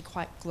is actually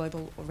quite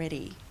global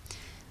already,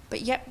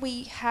 but yet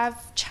we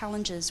have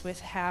challenges with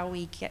how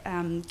we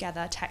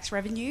gather tax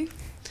revenue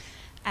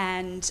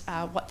and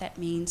what that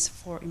means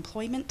for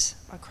employment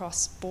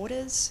across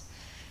borders.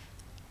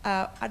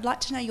 I'd like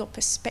to know your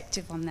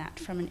perspective on that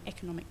from an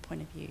economic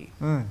point of view.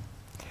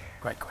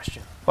 Great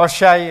question. Well,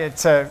 Shay,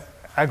 it's a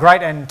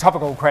great and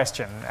topical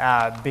question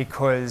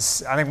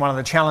because I think one of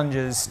the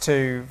challenges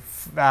to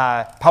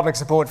public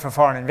support for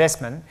foreign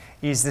investment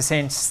is the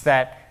sense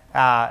that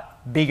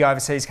big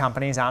overseas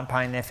companies aren't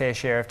paying their fair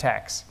share of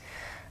tax.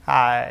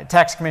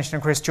 Tax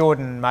Commissioner Chris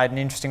Jordan made an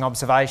interesting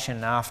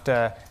observation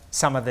after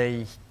some of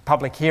the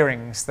public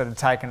hearings that had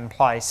taken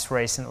place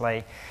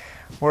recently,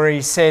 where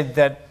he said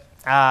that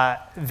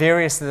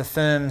various of the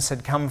firms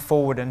had come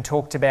forward and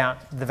talked about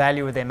the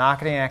value of their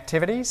marketing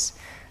activities.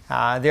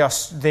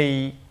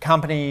 The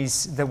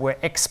companies that were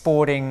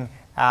exporting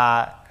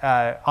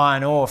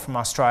iron ore from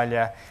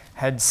Australia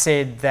had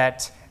said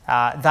that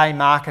they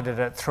marketed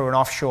it through an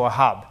offshore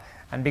hub.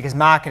 And because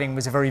marketing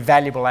was a very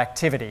valuable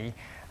activity,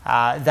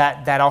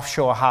 that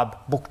offshore hub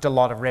booked a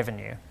lot of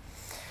revenue.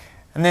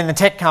 And then the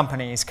tech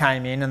companies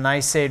came in and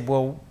they said,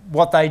 well,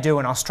 what they do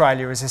in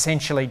Australia is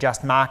essentially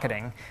just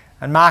marketing.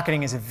 And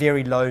marketing is a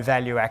very low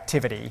value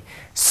activity.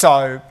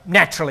 So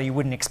naturally you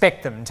wouldn't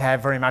expect them to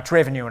have very much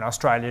revenue in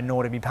Australia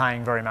nor to be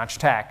paying very much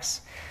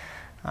tax.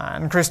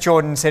 And Chris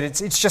Jordan said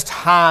it's just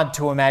hard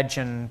to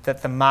imagine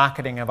that the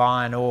marketing of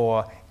iron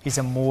ore is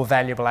a more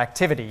valuable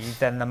activity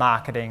than the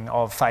marketing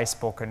of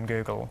Facebook and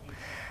Google.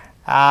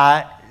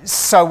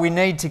 So we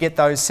need to get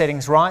those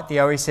settings right. The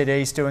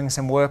OECD is doing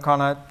some work on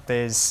it.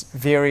 There's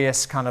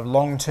various kind of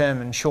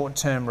long-term and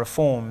short-term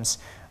reforms.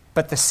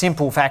 But the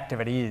simple fact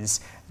of it is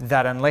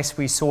that unless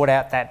we sort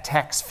out that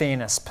tax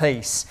fairness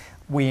piece,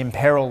 we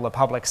imperil the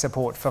public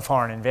support for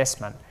foreign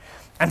investment.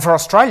 And for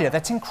Australia,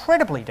 that's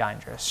incredibly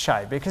dangerous,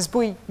 Shay, because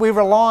we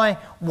rely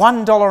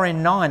 $1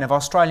 in 9 of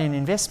Australian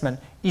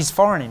investment is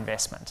foreign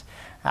investment.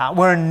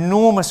 We're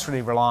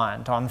enormously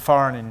reliant on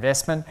foreign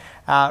investment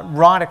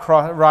right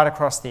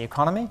across the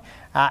economy,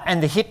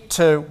 and the hit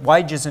to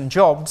wages and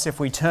jobs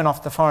if we turn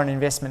off the foreign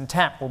investment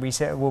tap will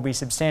be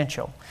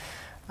substantial.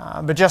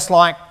 But just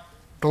like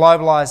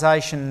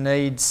globalisation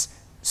needs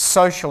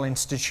social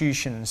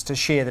institutions to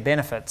share the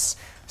benefits,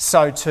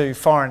 so too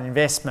foreign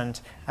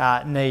investment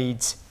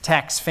needs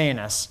tax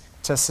fairness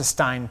to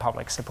sustain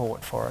public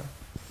support for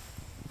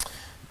it.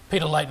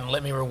 Peter Leighton,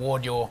 let me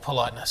reward your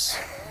politeness.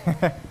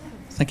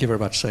 Thank you very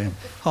much, Sam.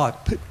 Hi,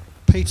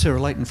 Peter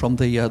Leighton from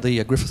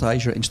the Griffith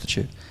Asia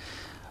Institute.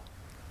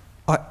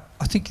 I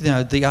think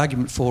the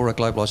argument for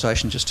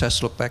globalisation just has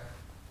to look back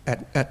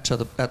at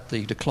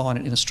the decline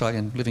in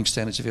Australian living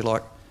standards, if you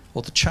like,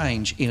 or the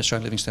change in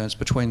Australian living standards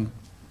between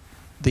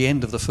the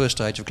end of the first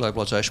stage of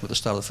globalisation with the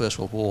start of the First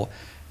World War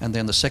and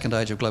then the second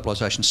age of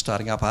globalisation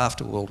starting up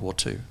after World War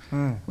II.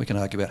 We can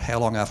argue about how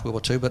long after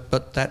World War II,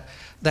 but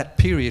that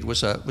period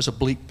was a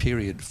bleak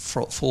period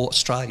for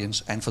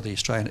Australians and for the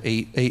Australian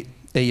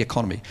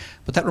economy.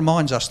 But that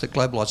reminds us that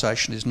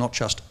globalisation is not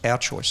just our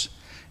choice.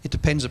 It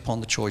depends upon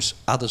the choice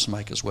others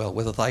make as well,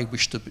 whether they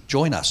wish to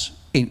join us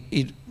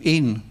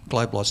in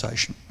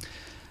globalisation.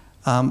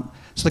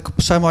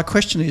 So my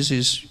question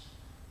is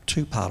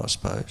two-part, I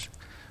suppose.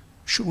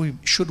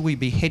 Should we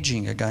be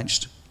hedging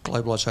against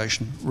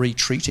globalisation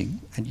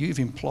retreating? And you've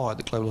implied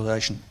that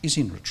globalisation is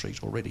in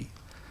retreat already.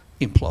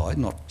 Implied,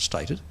 not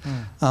stated.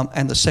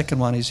 And the second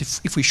one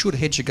is, if we should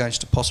hedge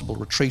against a possible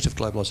retreat of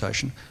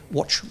globalisation,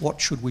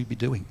 what should we be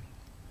doing?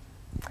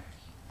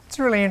 It's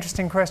a really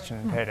interesting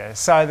question, Peter.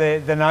 So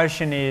the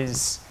notion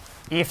is,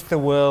 if the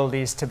world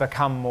is to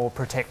become more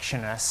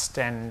protectionist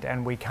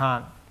and we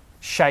can't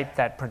shape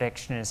that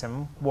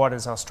protectionism, what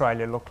does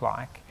Australia look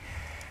like?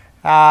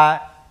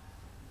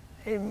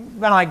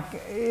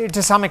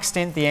 To some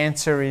extent, the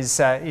answer is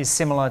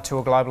similar to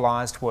a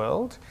globalised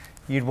world.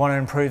 You'd want to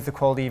improve the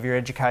quality of your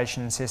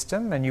education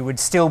system, and you would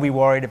still be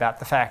worried about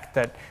the fact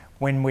that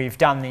when we've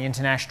done the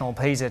international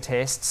PISA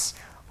tests,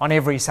 on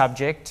every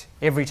subject,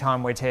 every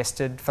time we're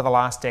tested for the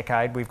last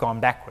decade, we've gone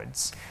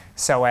backwards.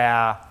 So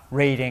our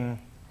reading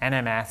and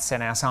our maths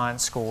and our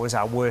science scores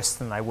are worse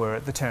than they were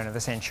at the turn of the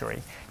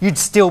century. You'd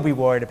still be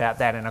worried about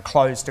that in a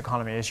closed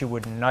economy as you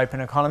would in an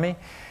open economy.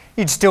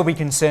 You'd still be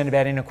concerned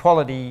about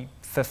inequality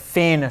for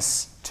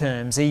fairness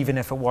terms, even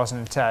if it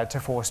wasn't to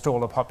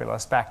forestall a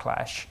populist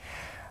backlash.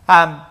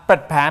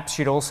 But perhaps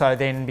you'd also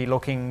then be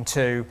looking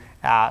to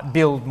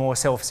build more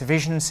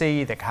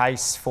self-sufficiency, the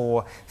case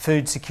for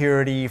food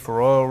security,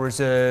 for oil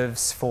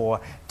reserves,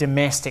 for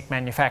domestic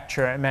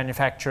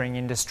manufacturing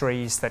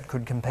industries that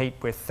could compete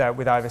with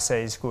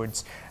overseas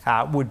goods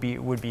would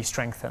be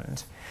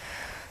strengthened.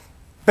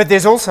 But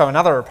there's also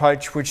another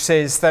approach which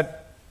says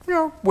that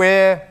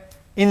we're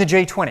in the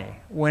G20.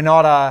 We're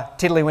not a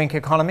tiddlywink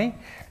economy.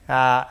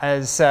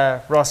 As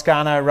Ross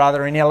Garnaut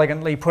rather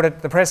inelegantly put it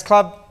at the press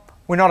club,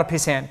 we're not a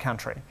pissant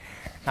country.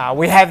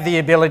 We have the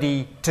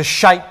ability to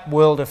shape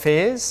world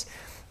affairs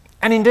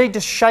and indeed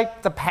to shape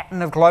the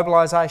pattern of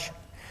globalisation.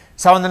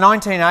 So in the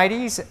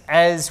 1980s,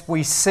 as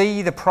we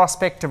see the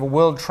prospect of a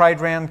world trade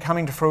round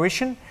coming to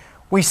fruition,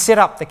 we set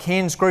up the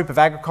Cairns Group of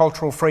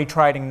Agricultural Free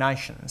Trading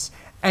Nations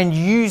and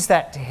use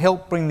that to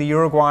help bring the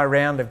Uruguay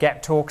round of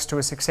GATT talks to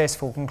a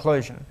successful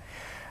conclusion.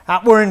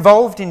 We're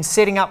involved in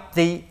setting up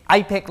the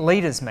APEC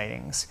leaders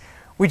meetings,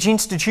 which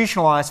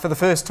institutionalised for the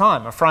first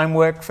time a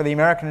framework for the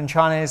American and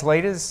Chinese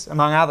leaders,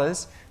 among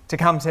others, to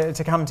come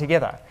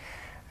together.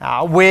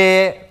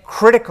 We're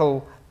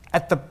critical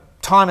at the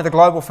time of the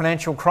global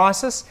financial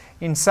crisis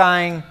in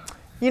saying,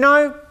 you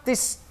know,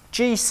 this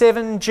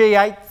G7,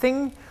 G8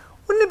 thing,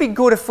 wouldn't it be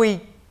good if we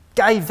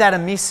gave that a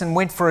miss and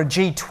went for a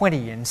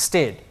G20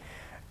 instead?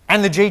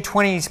 And the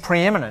G20's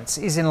preeminence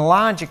is in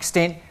large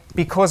extent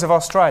because of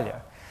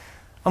Australia.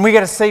 And we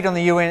get a seat on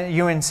the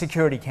UN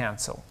Security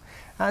Council.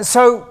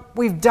 So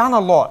we've done a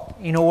lot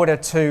in order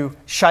to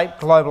shape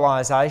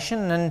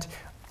globalisation, and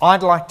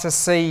I'd like to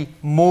see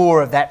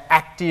more of that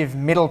active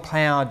middle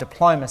power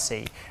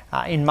diplomacy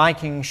in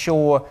making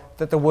sure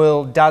that the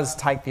world does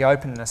take the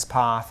openness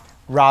path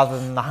rather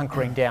than the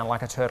hunkering down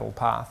like a turtle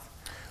path.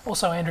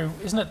 Also, Andrew,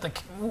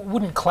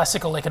 wouldn't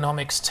classical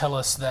economics tell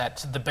us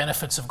that the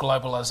benefits of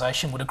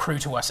globalisation would accrue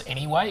to us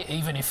anyway,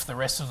 even if the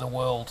rest of the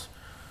world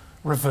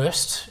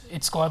reversed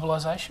its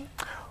globalisation?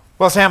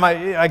 Well, Sam,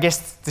 I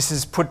guess this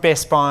is put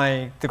best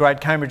by the great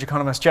Cambridge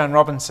economist Joan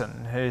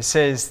Robinson, who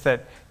says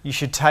that you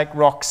should take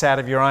rocks out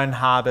of your own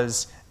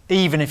harbours,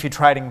 even if your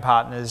trading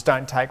partners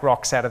don't take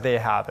rocks out of their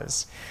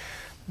harbours.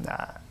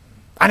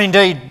 And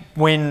indeed,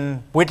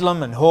 when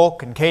Whitlam and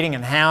Hawke and Keating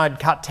and Howard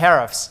cut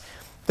tariffs,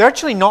 they're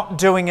actually not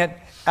doing it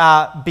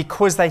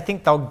because they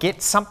think they'll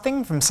get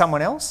something from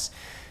someone else.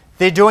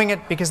 They're doing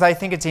it because they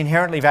think it's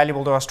inherently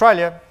valuable to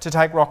Australia to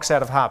take rocks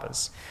out of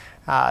harbours.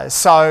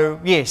 So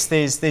yes,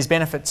 there's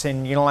benefits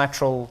in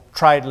unilateral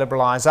trade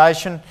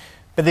liberalisation,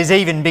 but there's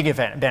even bigger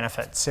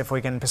benefits if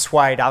we can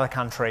persuade other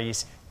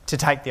countries to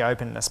take the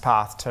openness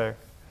path too.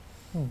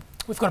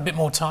 We've got a bit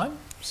more time,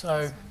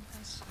 so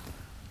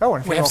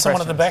we have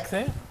someone at the back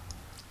there.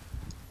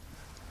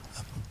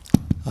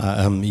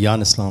 I'm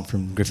Jan Islam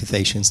from Griffith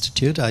Asia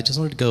Institute. I just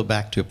wanted to go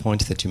back to a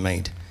point that you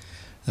made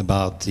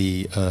about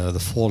the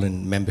fall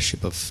in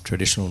membership of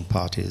traditional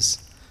parties,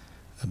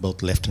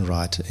 both left and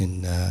right,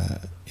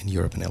 in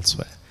Europe and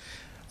elsewhere.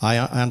 I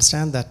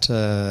understand that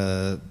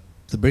the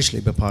British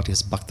Labour Party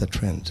has bucked the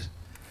trend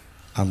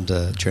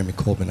under Jeremy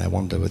Corbyn. I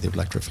wonder whether you'd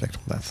like to reflect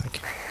on that.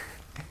 Thank you.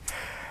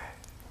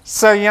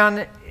 So,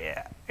 Jan,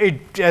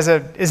 as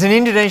an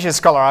Indonesia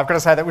scholar, I've got to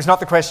say that was not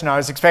the question I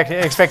was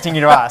expecting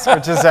you to ask,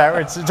 which is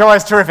it's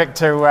always terrific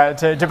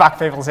to buck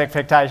people's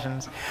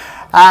expectations.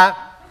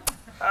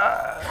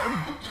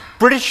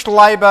 British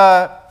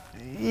Labour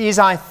is,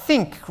 I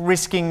think,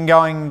 risking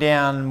going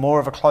down more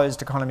of a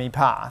closed economy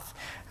path.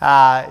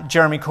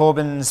 Jeremy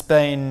Corbyn's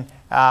been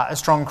a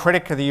strong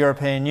critic of the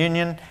European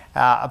Union,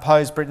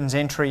 opposed Britain's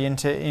entry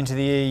into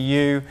the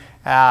EU,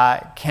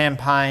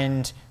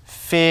 campaigned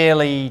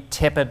fairly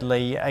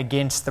tepidly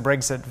against the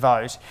Brexit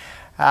vote,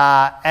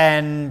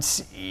 and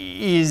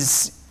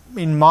is,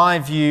 in my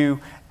view,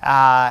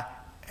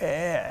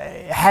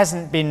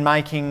 hasn't been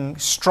making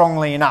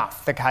strongly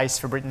enough the case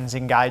for Britain's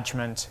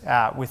engagement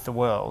with the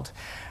world.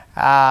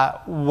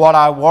 What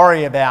I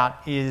worry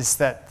about is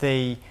that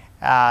the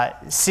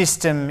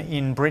system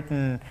in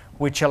Britain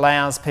which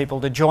allows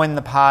people to join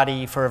the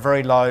party for a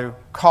very low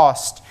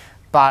cost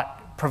but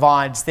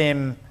provides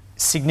them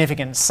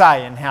significant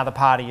say in how the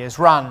party is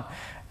run,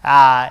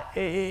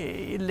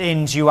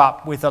 ends you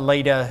up with a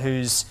leader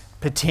who's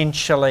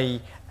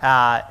potentially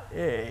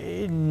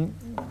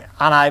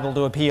unable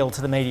to appeal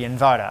to the median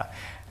voter.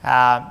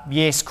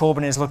 Yes,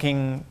 Corbyn is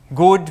looking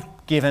good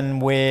given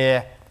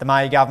where the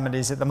May government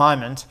is at the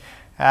moment,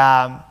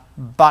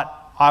 but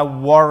I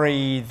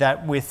worry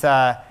that with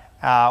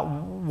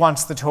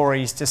once the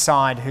Tories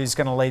decide who's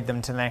going to lead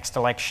them to the next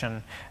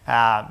election,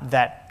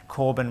 that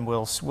Corbyn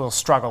will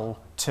struggle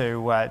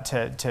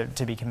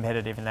to be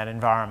competitive in that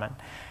environment.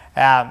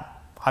 I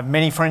have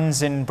many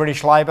friends in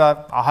British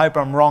Labour. I hope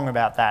I'm wrong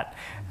about that.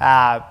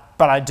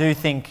 But I do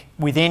think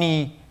with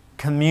any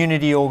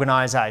community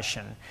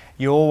organisation,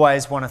 you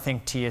always want to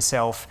think to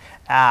yourself,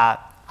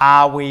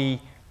 are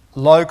we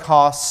low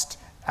cost,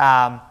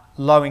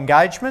 low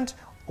engagement,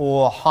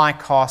 or high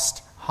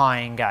cost,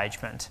 high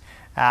engagement?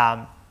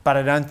 But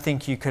I don't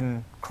think you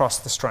can cross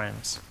the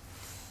streams.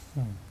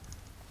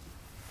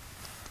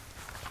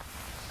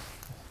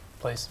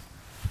 Please.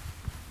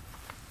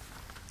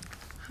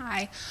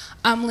 Hi,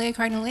 I'm Leigh,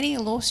 a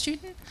law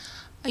student.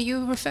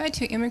 You referred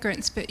to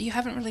immigrants, but you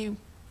haven't really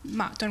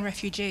marked on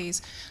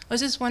refugees. I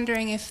was just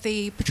wondering if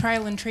the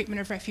portrayal and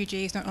treatment of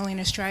refugees, not only in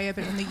Australia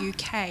but in the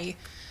UK,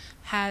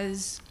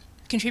 has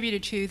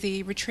contributed to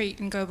the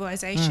retreat in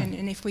globalisation,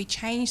 and if we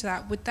change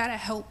that, would that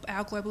help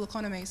our global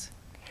economies?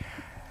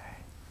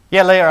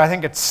 Yeah, Leah, I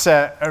think it's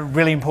a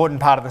really important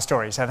part of the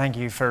story, so thank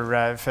you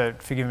for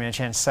giving me a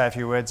chance to say a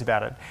few words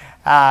about it.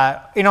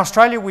 In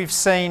Australia, we've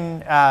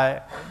seen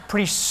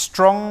pretty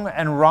strong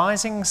and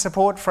rising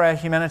support for our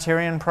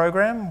humanitarian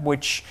program,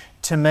 which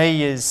to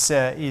me is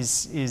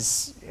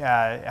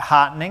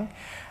heartening.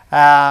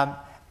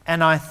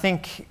 And I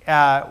think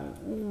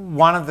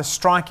one of the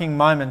striking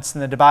moments in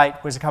the debate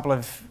was a couple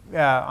of,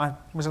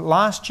 was it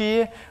last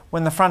year,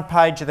 when the front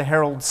page of the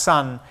Herald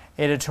Sun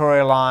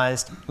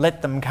editorialised,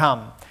 "Let them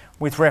come,"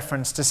 with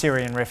reference to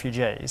Syrian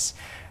refugees.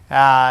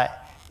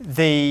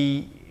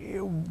 there's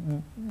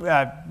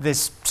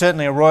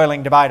certainly a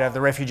roiling debate over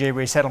the refugee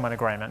resettlement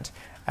agreement,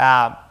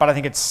 but I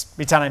think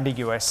it's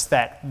unambiguous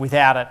that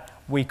without it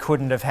we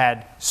couldn't have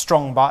had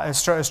strong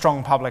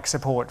public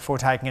support for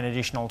taking an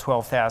additional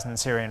 12,000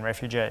 Syrian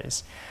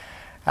refugees.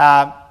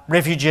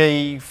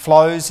 Refugee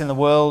flows in the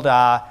world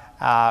are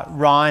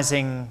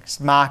rising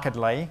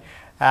markedly,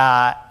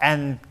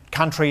 and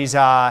countries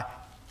are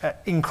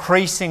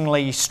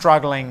increasingly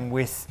struggling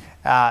with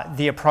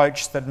the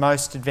approach that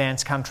most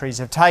advanced countries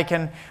have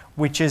taken,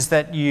 which is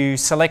that you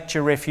select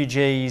your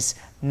refugees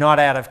not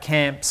out of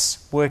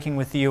camps working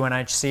with the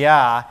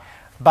UNHCR,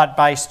 but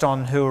based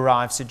on who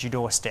arrives at your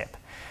doorstep.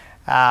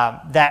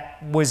 That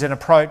was an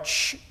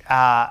approach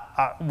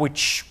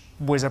which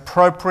was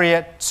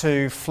appropriate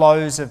to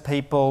flows of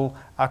people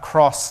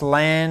across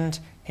land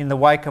in the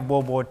wake of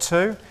World War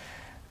II,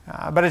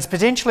 but it's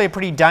potentially a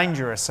pretty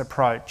dangerous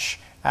approach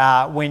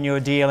when you're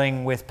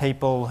dealing with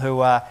people who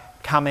are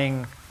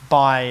coming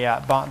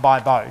by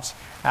boat,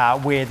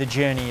 where the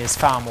journey is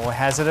far more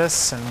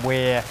hazardous, and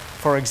where,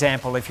 for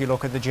example, if you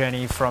look at the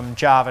journey from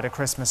Java to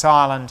Christmas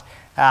Island,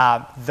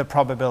 the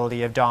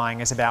probability of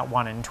dying is about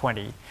 1 in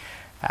 20.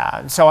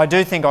 So I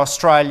do think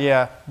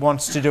Australia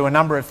wants to do a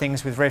number of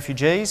things with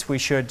refugees. We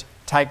should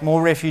take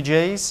more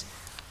refugees.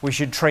 We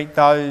should treat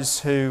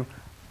those who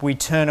we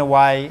turn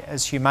away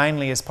as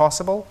humanely as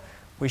possible.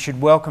 We should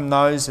welcome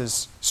those who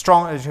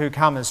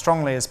come as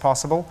strongly as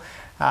possible,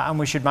 and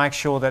we should make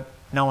sure that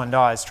no one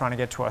dies trying to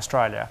get to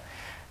Australia.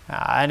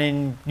 And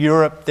in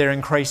Europe, they're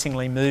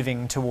increasingly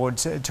moving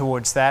towards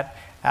that.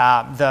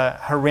 The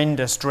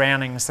horrendous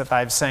drownings that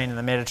they've seen in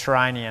the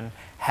Mediterranean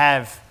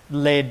have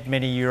led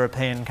many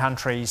European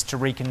countries to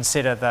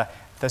reconsider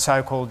the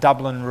so-called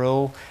Dublin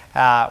rule,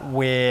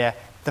 where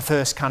the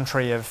first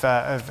country of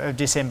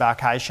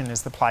disembarkation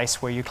is the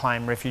place where you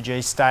claim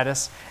refugee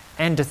status,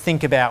 and to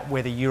think about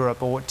whether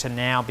Europe ought to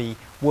now be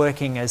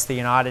working as the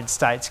United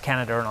States,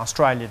 Canada and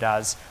Australia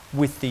does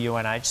with the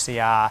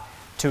UNHCR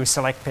to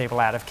select people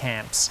out of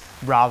camps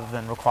rather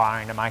than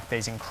requiring to make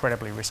these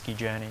incredibly risky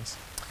journeys.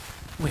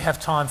 We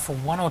have time for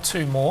one or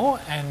two more,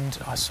 and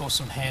I saw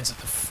some hands at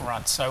the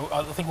front. So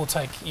I think we'll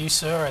take you,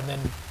 sir, and then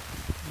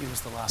you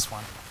as the last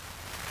one.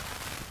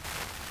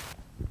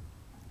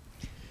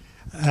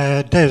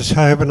 Des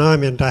Hoban,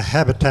 I'm into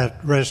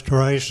habitat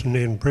restoration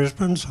in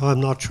Brisbane, so I'm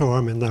not sure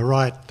I'm in the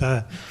right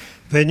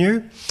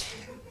venue.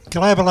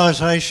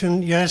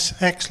 Globalisation, yes,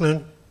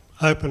 excellent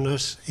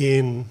openness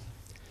in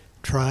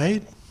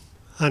trade,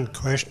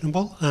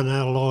 unquestionable,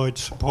 unalloyed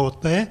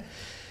support there.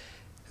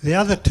 The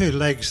other two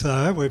legs,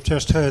 though, we've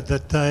just heard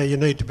that you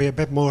need to be a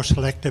bit more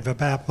selective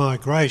about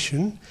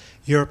migration.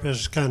 Europe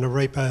is going to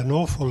reap an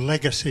awful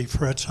legacy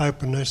for its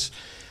openness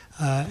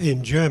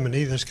in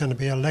Germany. There's going to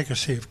be a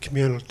legacy of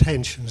communal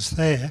tensions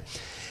there.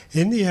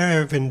 In the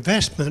area of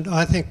investment,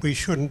 I think we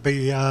shouldn't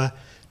be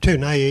too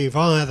naive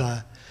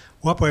either.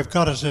 What we've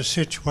got is a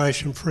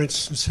situation, for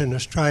instance, in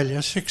Australia,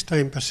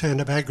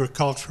 16% of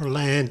agricultural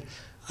land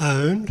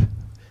owned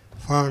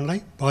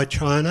foreignly by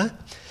China.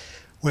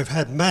 We've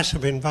had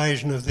massive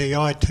invasion of the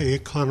IT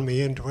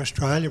economy into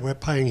Australia. We're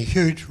paying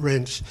huge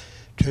rents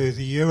to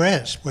the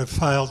US. We've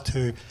failed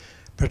to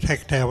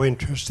protect our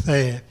interests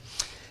there.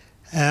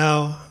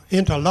 Our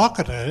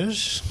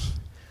interlocutors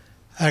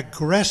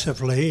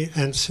aggressively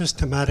and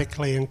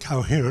systematically and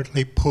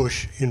coherently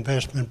push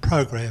investment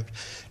programs.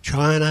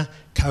 China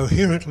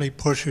coherently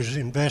pushes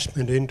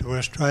investment into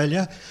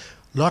Australia.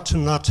 Lots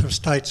and lots of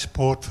state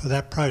support for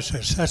that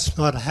process. That's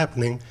not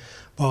happening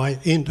by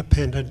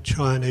independent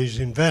Chinese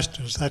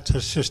investors. That's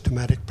a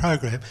systematic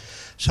program.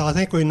 So I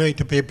think we need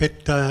to be a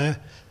bit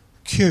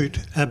cute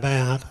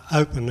about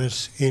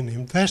openness in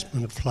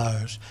investment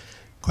flows.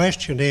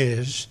 Question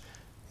is,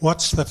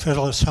 what's the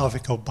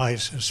philosophical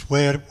basis?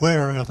 Where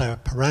are the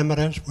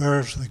parameters? Where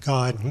is the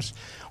guidance?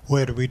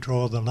 Where do we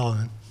draw the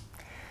line?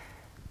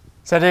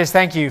 So Des,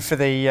 thank you for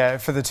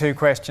the two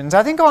questions.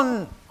 I think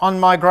on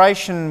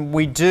migration,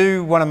 we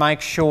do want to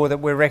make sure that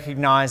we're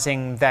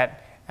recognising that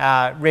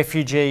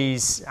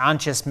refugees aren't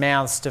just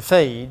mouths to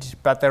feed,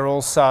 but they're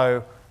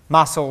also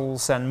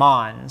muscles and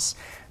minds.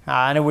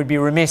 And it would be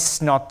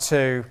remiss not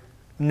to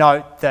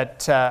note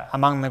that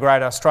among the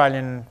great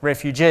Australian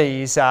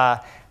refugees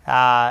are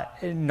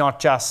not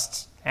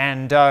just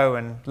Anne Doe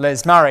and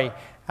Les Murray,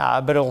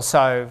 but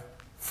also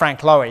Frank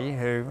Lowy,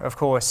 who, of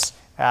course,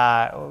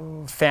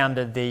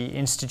 founded the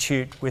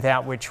institute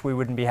without which we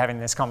wouldn't be having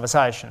this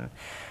conversation.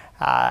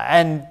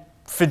 And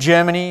for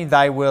Germany,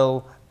 they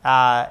will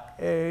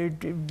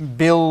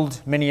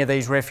build many of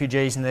these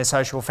refugees in their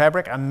social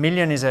fabric. 1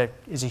 million is a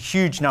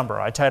huge number,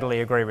 I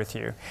totally agree with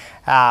you.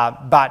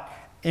 But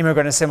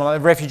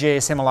refugee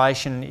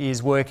assimilation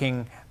is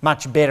working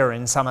much better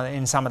in some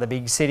of the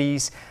big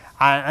cities,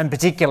 and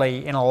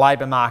particularly in a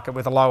labour market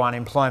with a low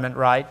unemployment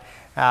rate.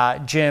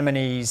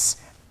 Germany's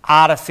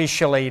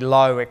artificially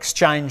low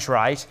exchange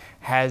rate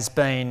has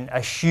been a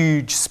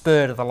huge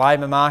spur to the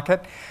labour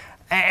market,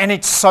 and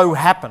it so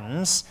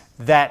happens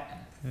that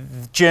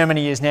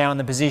Germany is now in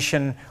the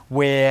position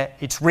where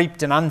it's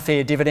reaped an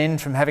unfair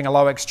dividend from having a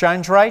low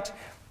exchange rate.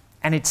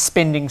 and it's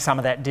spending some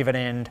of that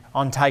dividend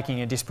on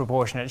taking a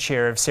disproportionate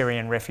share of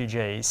Syrian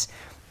refugees.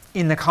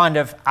 In the kind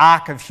of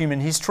arc of human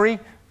history,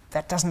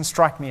 that doesn't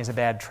strike me as a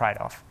bad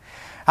trade-off.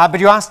 But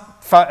you asked,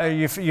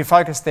 you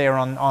focused there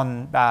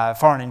on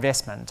foreign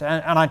investment,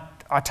 and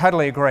I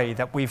totally agree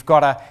that we've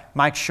got to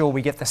make sure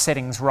we get the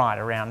settings right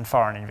around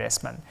foreign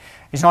investment.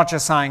 It's not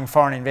just saying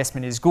foreign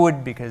investment is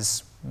good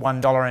because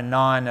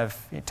 $1.09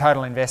 of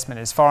total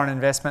investment is foreign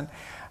investment.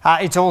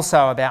 It's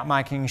also about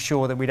making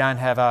sure that we don't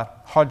have a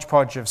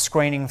hodgepodge of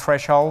screening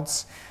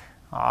thresholds.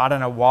 I don't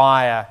know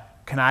why a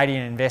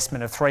Canadian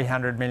investment of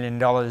 $300 million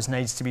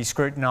needs to be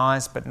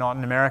scrutinised, but not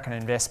an American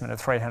investment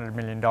of $300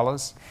 million.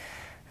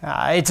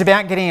 It's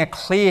about getting a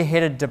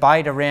clear-headed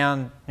debate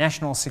around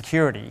national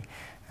security,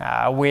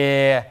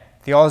 where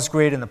the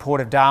Ausgrid and the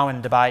Port of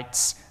Darwin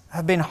debates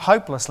have been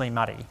hopelessly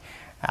muddy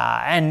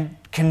and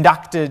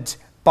conducted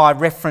by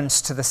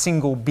reference to the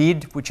single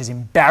bid, which is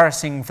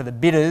embarrassing for the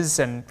bidders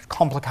and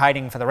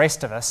complicating for the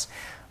rest of us,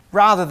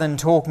 rather than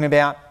talking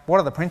about what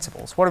are the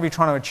principles, what are we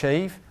trying to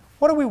achieve,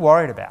 what are we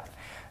worried about.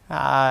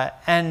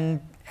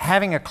 And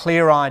having a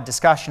clear-eyed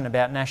discussion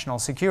about national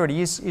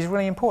security is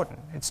really important.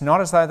 It's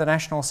not as though the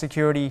national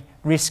security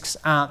risks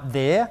aren't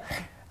there,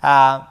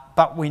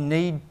 but we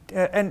need,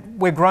 and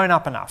we're grown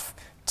up enough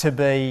to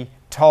be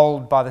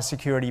told by the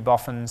security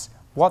boffins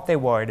what they're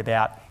worried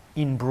about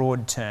in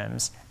broad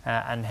terms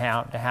and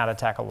how to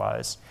tackle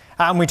those.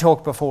 And we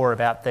talked before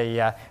about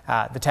the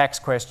tax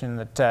question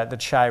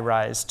that Shay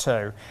raised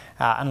too.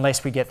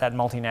 Unless we get that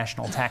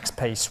multinational tax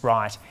piece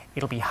right,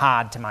 it'll be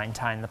hard to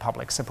maintain the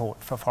public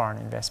support for foreign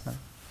investment.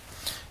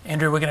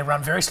 Andrew, we're going to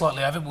run very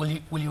slightly over.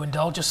 Will you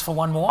indulge us for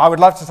one more? I would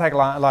love to take a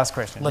last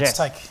question. Let's yes.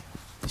 take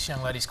this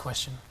young lady's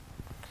question.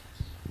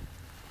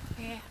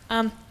 Okay.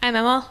 I'm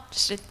Emma,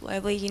 just a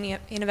Lowy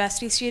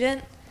University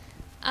student.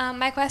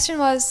 My question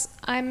was,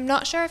 I'm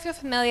not sure if you're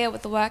familiar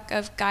with the work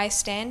of Guy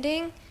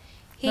Standing.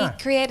 He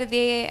created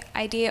the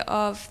idea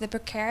of the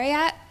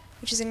precariat,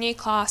 which is a new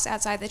class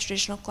outside the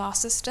traditional class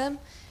system,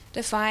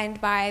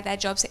 defined by their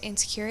jobs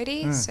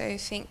insecurity. So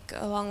think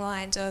along the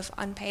lines of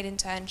unpaid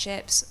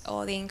internships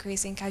or the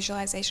increasing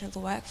casualisation of the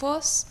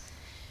workforce.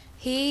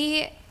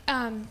 He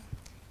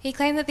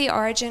claimed that the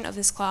origin of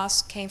this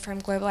class came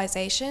from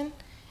globalisation,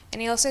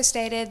 and he also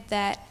stated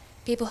that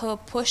people who are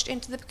pushed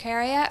into the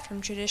precariat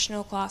from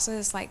traditional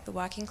classes like the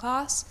working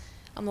class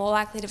are more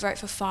likely to vote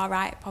for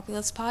far-right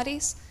populist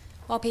parties,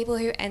 while people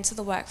who enter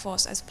the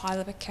workforce as part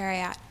of the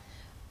precariat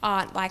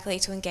aren't likely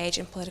to engage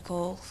in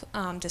political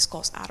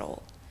discourse at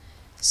all.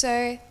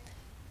 So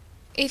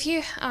if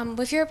you,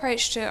 with your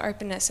approach to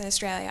openness in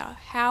Australia,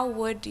 how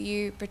would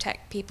you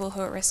protect people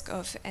who are at risk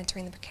of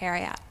entering the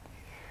precariat?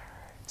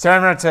 So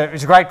Emma, it's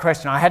a great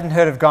question. I hadn't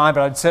heard of Guy,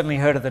 but I'd certainly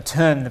heard of the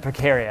term, the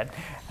precariat.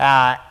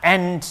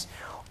 And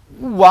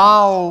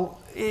while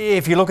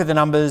if you look at the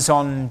numbers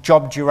on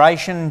job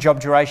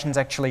duration's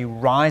actually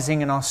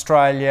rising in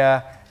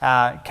Australia.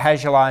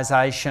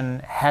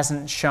 Casualisation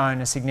hasn't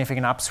shown a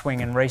significant upswing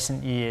in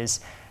recent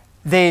years.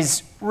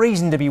 There's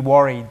reason to be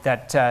worried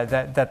that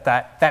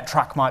that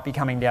truck might be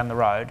coming down the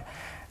road.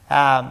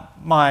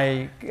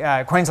 My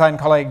Queensland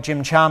colleague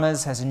Jim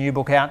Chalmers has a new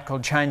book out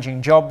called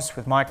Changing Jobs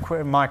with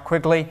Mike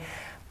Quigley,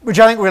 which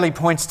I think really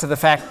points to the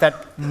fact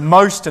that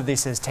most of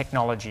this is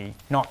technology,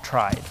 not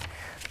trade.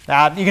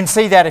 You can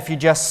see that if you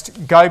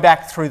just go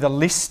back through the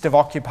list of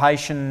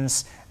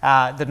occupations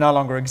that no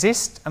longer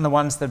exist and the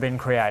ones that have been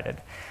created.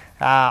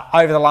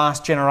 Over the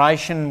last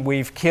generation,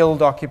 we've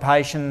killed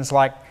occupations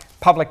like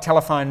public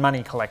telephone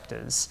money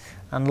collectors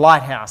and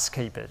lighthouse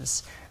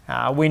keepers.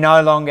 We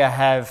no longer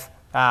have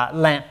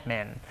lamp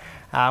men.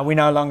 We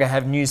no longer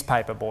have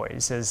newspaper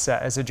boys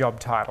as a job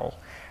title.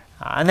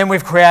 And then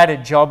we've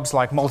created jobs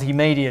like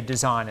multimedia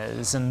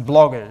designers and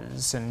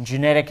bloggers and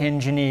genetic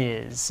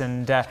engineers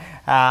and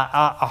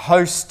a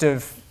host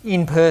of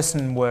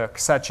in-person work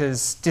such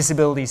as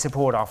disability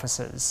support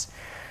officers.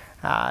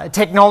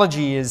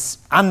 Technology is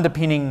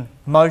underpinning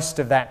most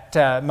of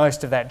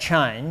that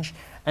change,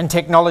 and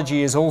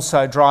technology is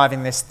also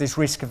driving this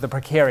risk of the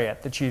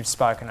precariat that you've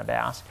spoken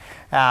about.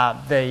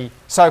 The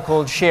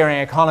so-called sharing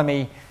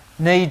economy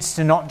needs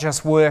to not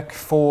just work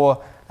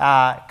for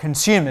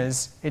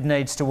consumers, it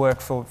needs to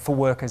work for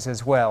workers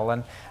as well.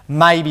 And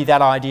maybe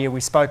that idea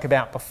we spoke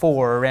about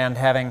before around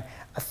having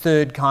a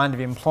third kind of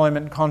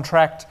employment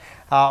contract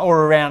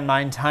or around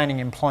maintaining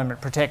employment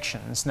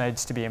protections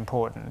needs to be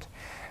important.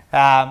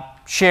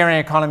 Sharing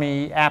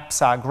economy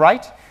apps are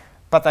great,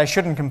 but they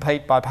shouldn't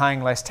compete by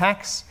paying less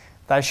tax.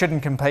 They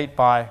shouldn't compete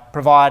by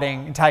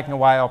taking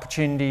away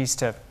opportunities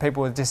to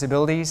people with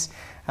disabilities,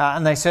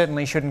 and they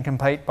certainly shouldn't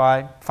compete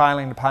by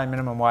failing to pay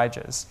minimum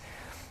wages.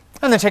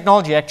 And the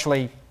technology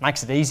actually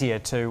makes it easier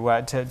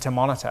to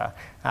monitor.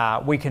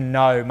 We can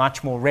know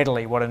much more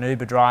readily what an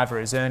Uber driver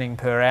is earning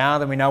per hour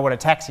than we know what a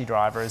taxi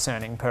driver is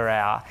earning per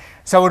hour.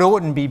 So it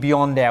oughtn't be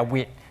beyond our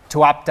wit to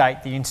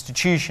update the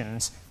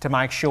institutions to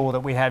make sure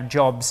that we have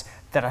jobs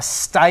that are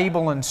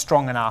stable and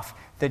strong enough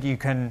that you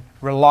can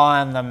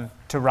rely on them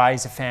to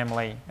raise a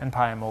family and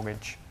pay a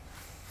mortgage.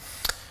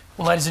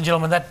 Well, ladies and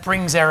gentlemen, that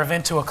brings our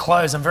event to a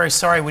close. I'm very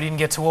sorry we didn't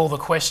get to all the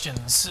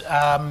questions.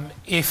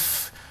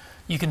 If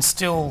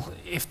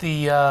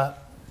the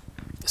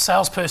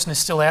salesperson is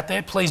still out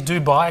there, please do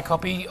buy a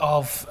copy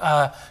of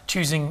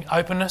Choosing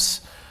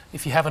Openness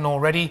if you haven't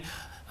already.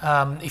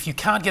 If you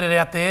can't get it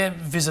out there,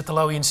 visit the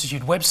Lowy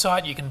Institute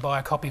website. You can buy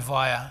a copy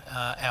via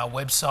our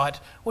website,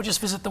 or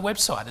just visit the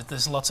website.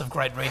 There's lots of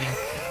great reading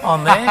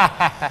on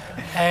there.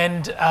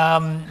 And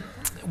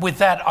with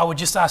that, I would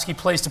just ask you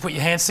please to put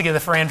your hands together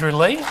for Andrew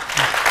Leigh. Thank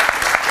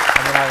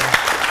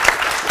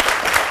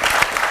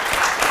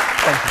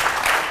you.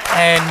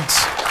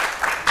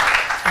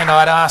 And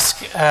I'd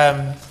ask...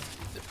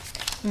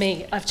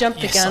 Me. I've jumped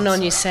the Yes, gun I'm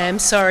on you, Sam.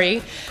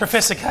 Sorry.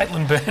 Professor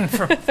Caitlin Byrne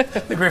from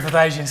the Griffith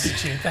Age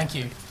Institute. Thank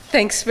you.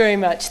 Thanks very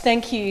much.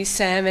 Thank you,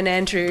 Sam and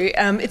Andrew.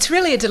 It's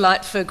really a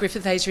delight for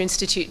Griffith Asia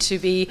Institute to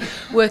be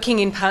working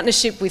in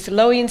partnership with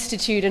Lowy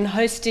Institute and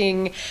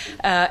hosting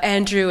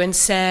Andrew and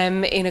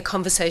Sam in a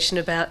conversation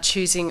about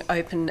choosing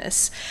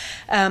openness.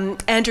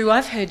 Andrew,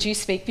 I've heard you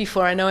speak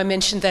before. I know I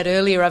mentioned that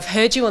earlier. I've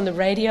heard you on the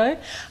radio.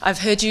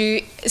 I've heard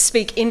you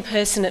speak in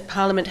person at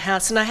Parliament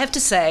House, and I have to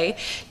say,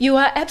 you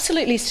are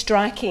absolutely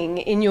striking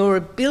in your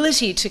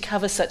ability to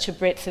cover such a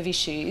breadth of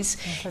issues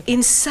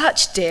in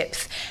such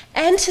depth,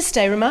 and to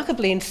stay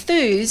remarkably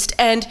enthused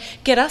and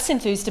get us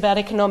enthused about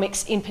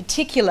economics in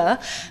particular.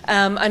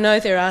 I know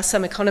there are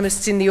some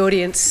economists in the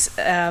audience,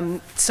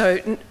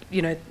 so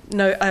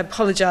I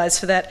apologise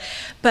for that.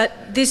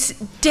 But this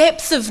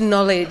depth of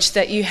knowledge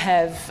that you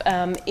have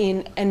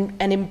in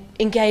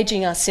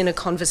engaging us in a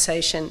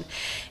conversation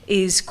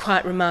is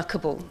quite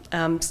remarkable.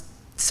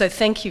 So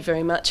thank you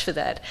very much for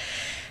that.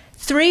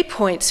 3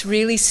 points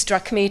really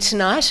struck me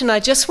tonight, and I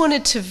just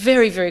wanted to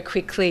very, very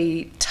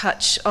quickly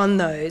touch on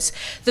those.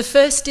 The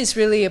first is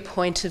really a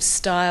point of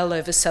style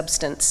over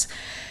substance.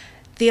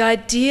 The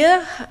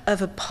idea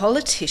of a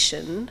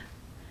politician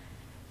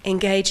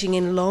engaging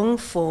in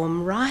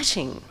long-form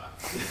writing.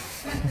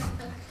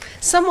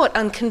 Somewhat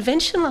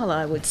unconventional,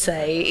 I would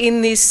say,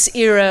 in this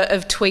era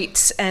of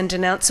tweets and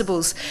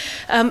announceables.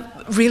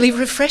 Really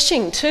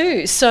refreshing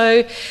too.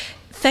 So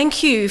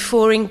thank you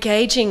for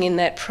engaging in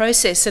that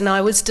process, and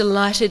I was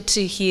delighted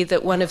to hear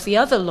that one of the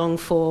other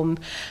long-form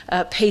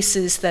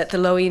pieces that the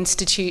Lowy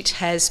Institute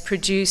has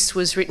produced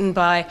was written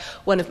by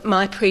one of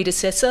my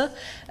predecessor,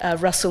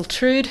 Russell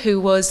Trude, who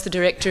was the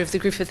director of the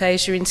Griffith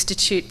Asia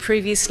Institute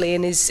previously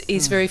and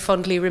is very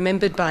fondly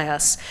remembered by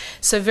us.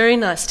 So very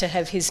nice to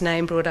have his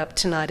name brought up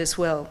tonight as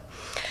well.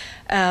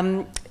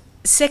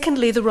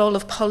 Secondly, the role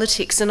of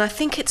politics, and I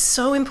think it's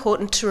so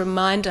important to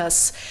remind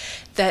us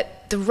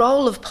that the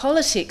role of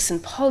politics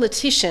and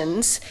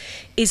politicians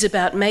is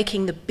about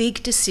making the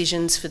big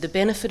decisions for the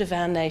benefit of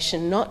our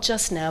nation, not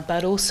just now,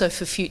 but also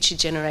for future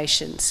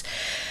generations.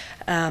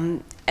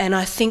 And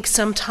I think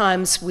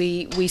sometimes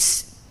we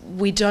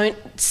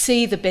don't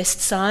see the best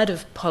side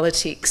of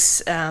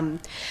politics.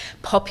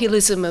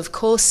 Populism, of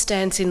course,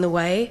 stands in the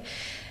way,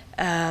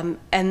 and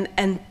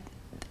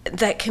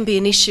that can be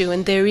an issue,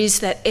 and there is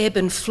that ebb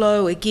and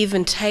flow, a give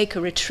and take, a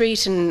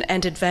retreat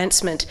and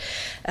advancement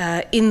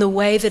in the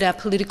way that our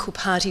political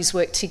parties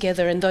work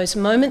together, and those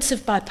moments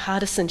of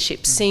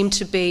bipartisanship seem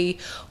to be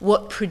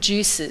what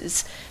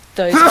produces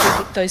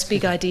those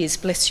big ideas.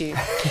 Bless you.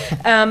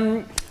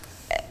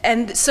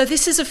 And so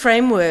this is a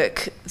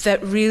framework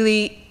that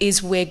really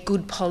is where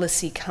good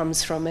policy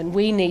comes from, and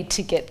we need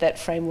to get that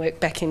framework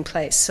back in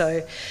place.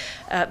 So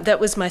that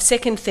was my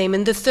second theme.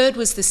 And the third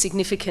was the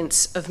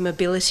significance of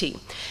mobility.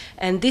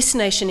 And this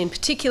nation in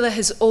particular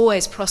has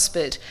always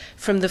prospered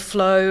from the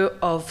flow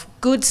of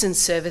goods and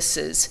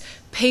services,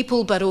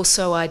 people, but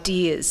also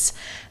ideas.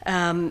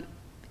 And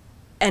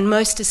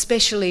most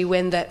especially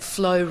when that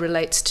flow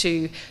relates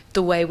to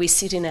the way we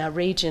sit in our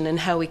region and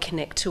how we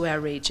connect to our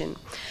region.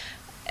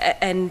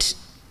 And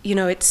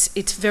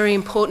it's very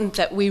important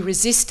that we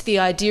resist the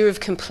idea of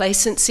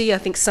complacency. I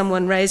think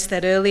someone raised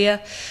that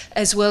earlier,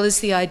 as well as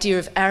the idea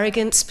of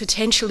arrogance,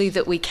 potentially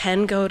that we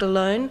can go it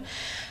alone,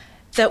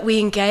 that we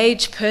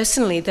engage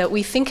personally, that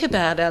we think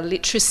about our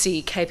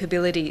literacy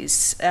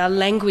capabilities, our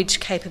language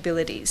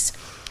capabilities.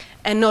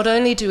 And not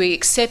only do we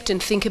accept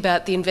and think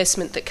about the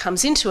investment that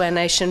comes into our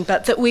nation,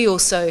 but that we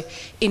also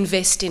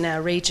invest in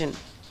our region.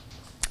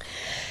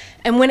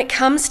 And when it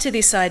comes to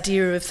this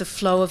idea of the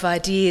flow of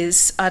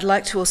ideas, I'd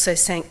like to also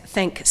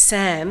thank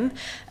Sam.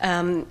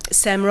 Sam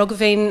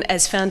Roggeveen,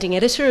 as founding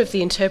editor of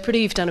The Interpreter,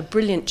 you've done a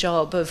brilliant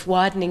job of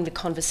widening the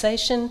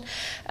conversation,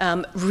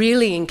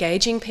 really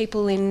engaging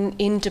people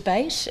in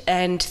debate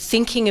and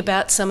thinking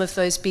about some of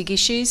those big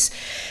issues.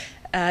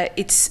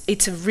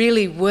 It's a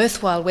really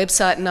worthwhile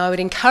website, and I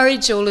would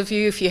encourage all of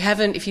you, if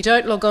you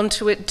don't log on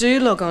to it, do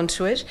log on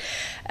to it,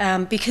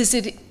 because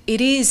it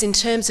is, in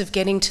terms of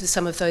getting to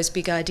some of those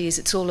big ideas,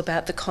 it's all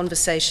about the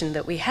conversation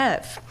that we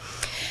have.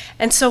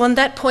 And so on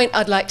that point,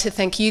 I'd like to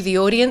thank you, the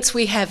audience.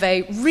 We have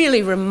a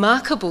really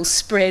remarkable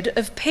spread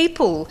of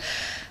people,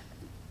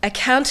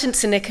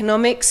 accountants and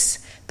economics,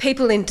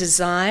 people in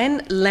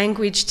design,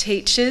 language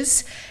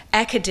teachers,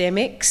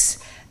 academics,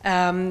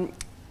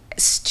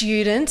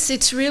 students.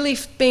 It's really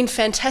been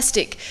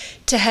fantastic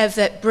to have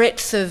that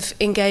breadth of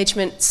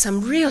engagement,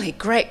 some really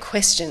great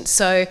questions.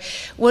 So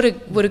what a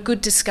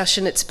good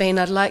discussion it's been.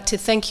 I'd like to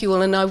thank you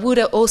all, and I would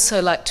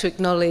also like to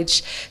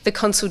acknowledge the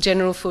Consul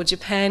General for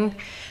Japan.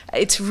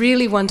 It's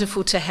really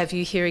wonderful to have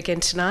you here again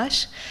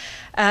tonight.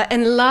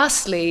 And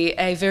lastly,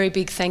 a very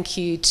big thank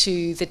you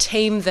to the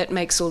team that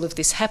makes all of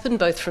this happen,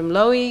 both from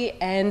Lowy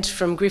and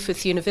from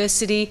Griffith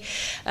University,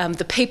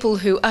 the people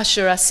who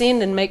usher us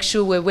in and make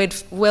sure we're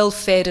well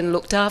fed and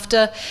looked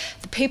after,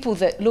 the people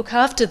that look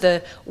after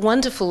the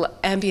wonderful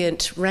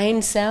ambient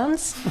rain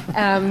sounds,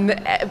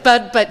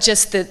 but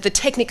just the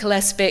technical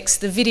aspects,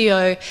 the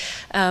video.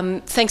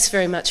 Thanks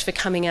very much for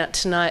coming out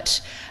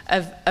tonight.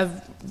 A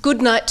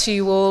good night to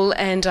you all,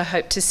 and I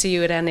hope to see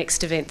you at our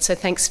next event. So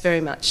thanks very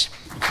much.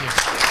 Thank you.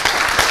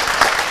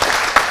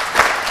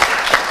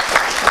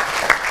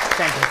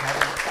 Thank you,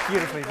 Kate.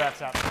 Beautifully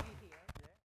wrapped up.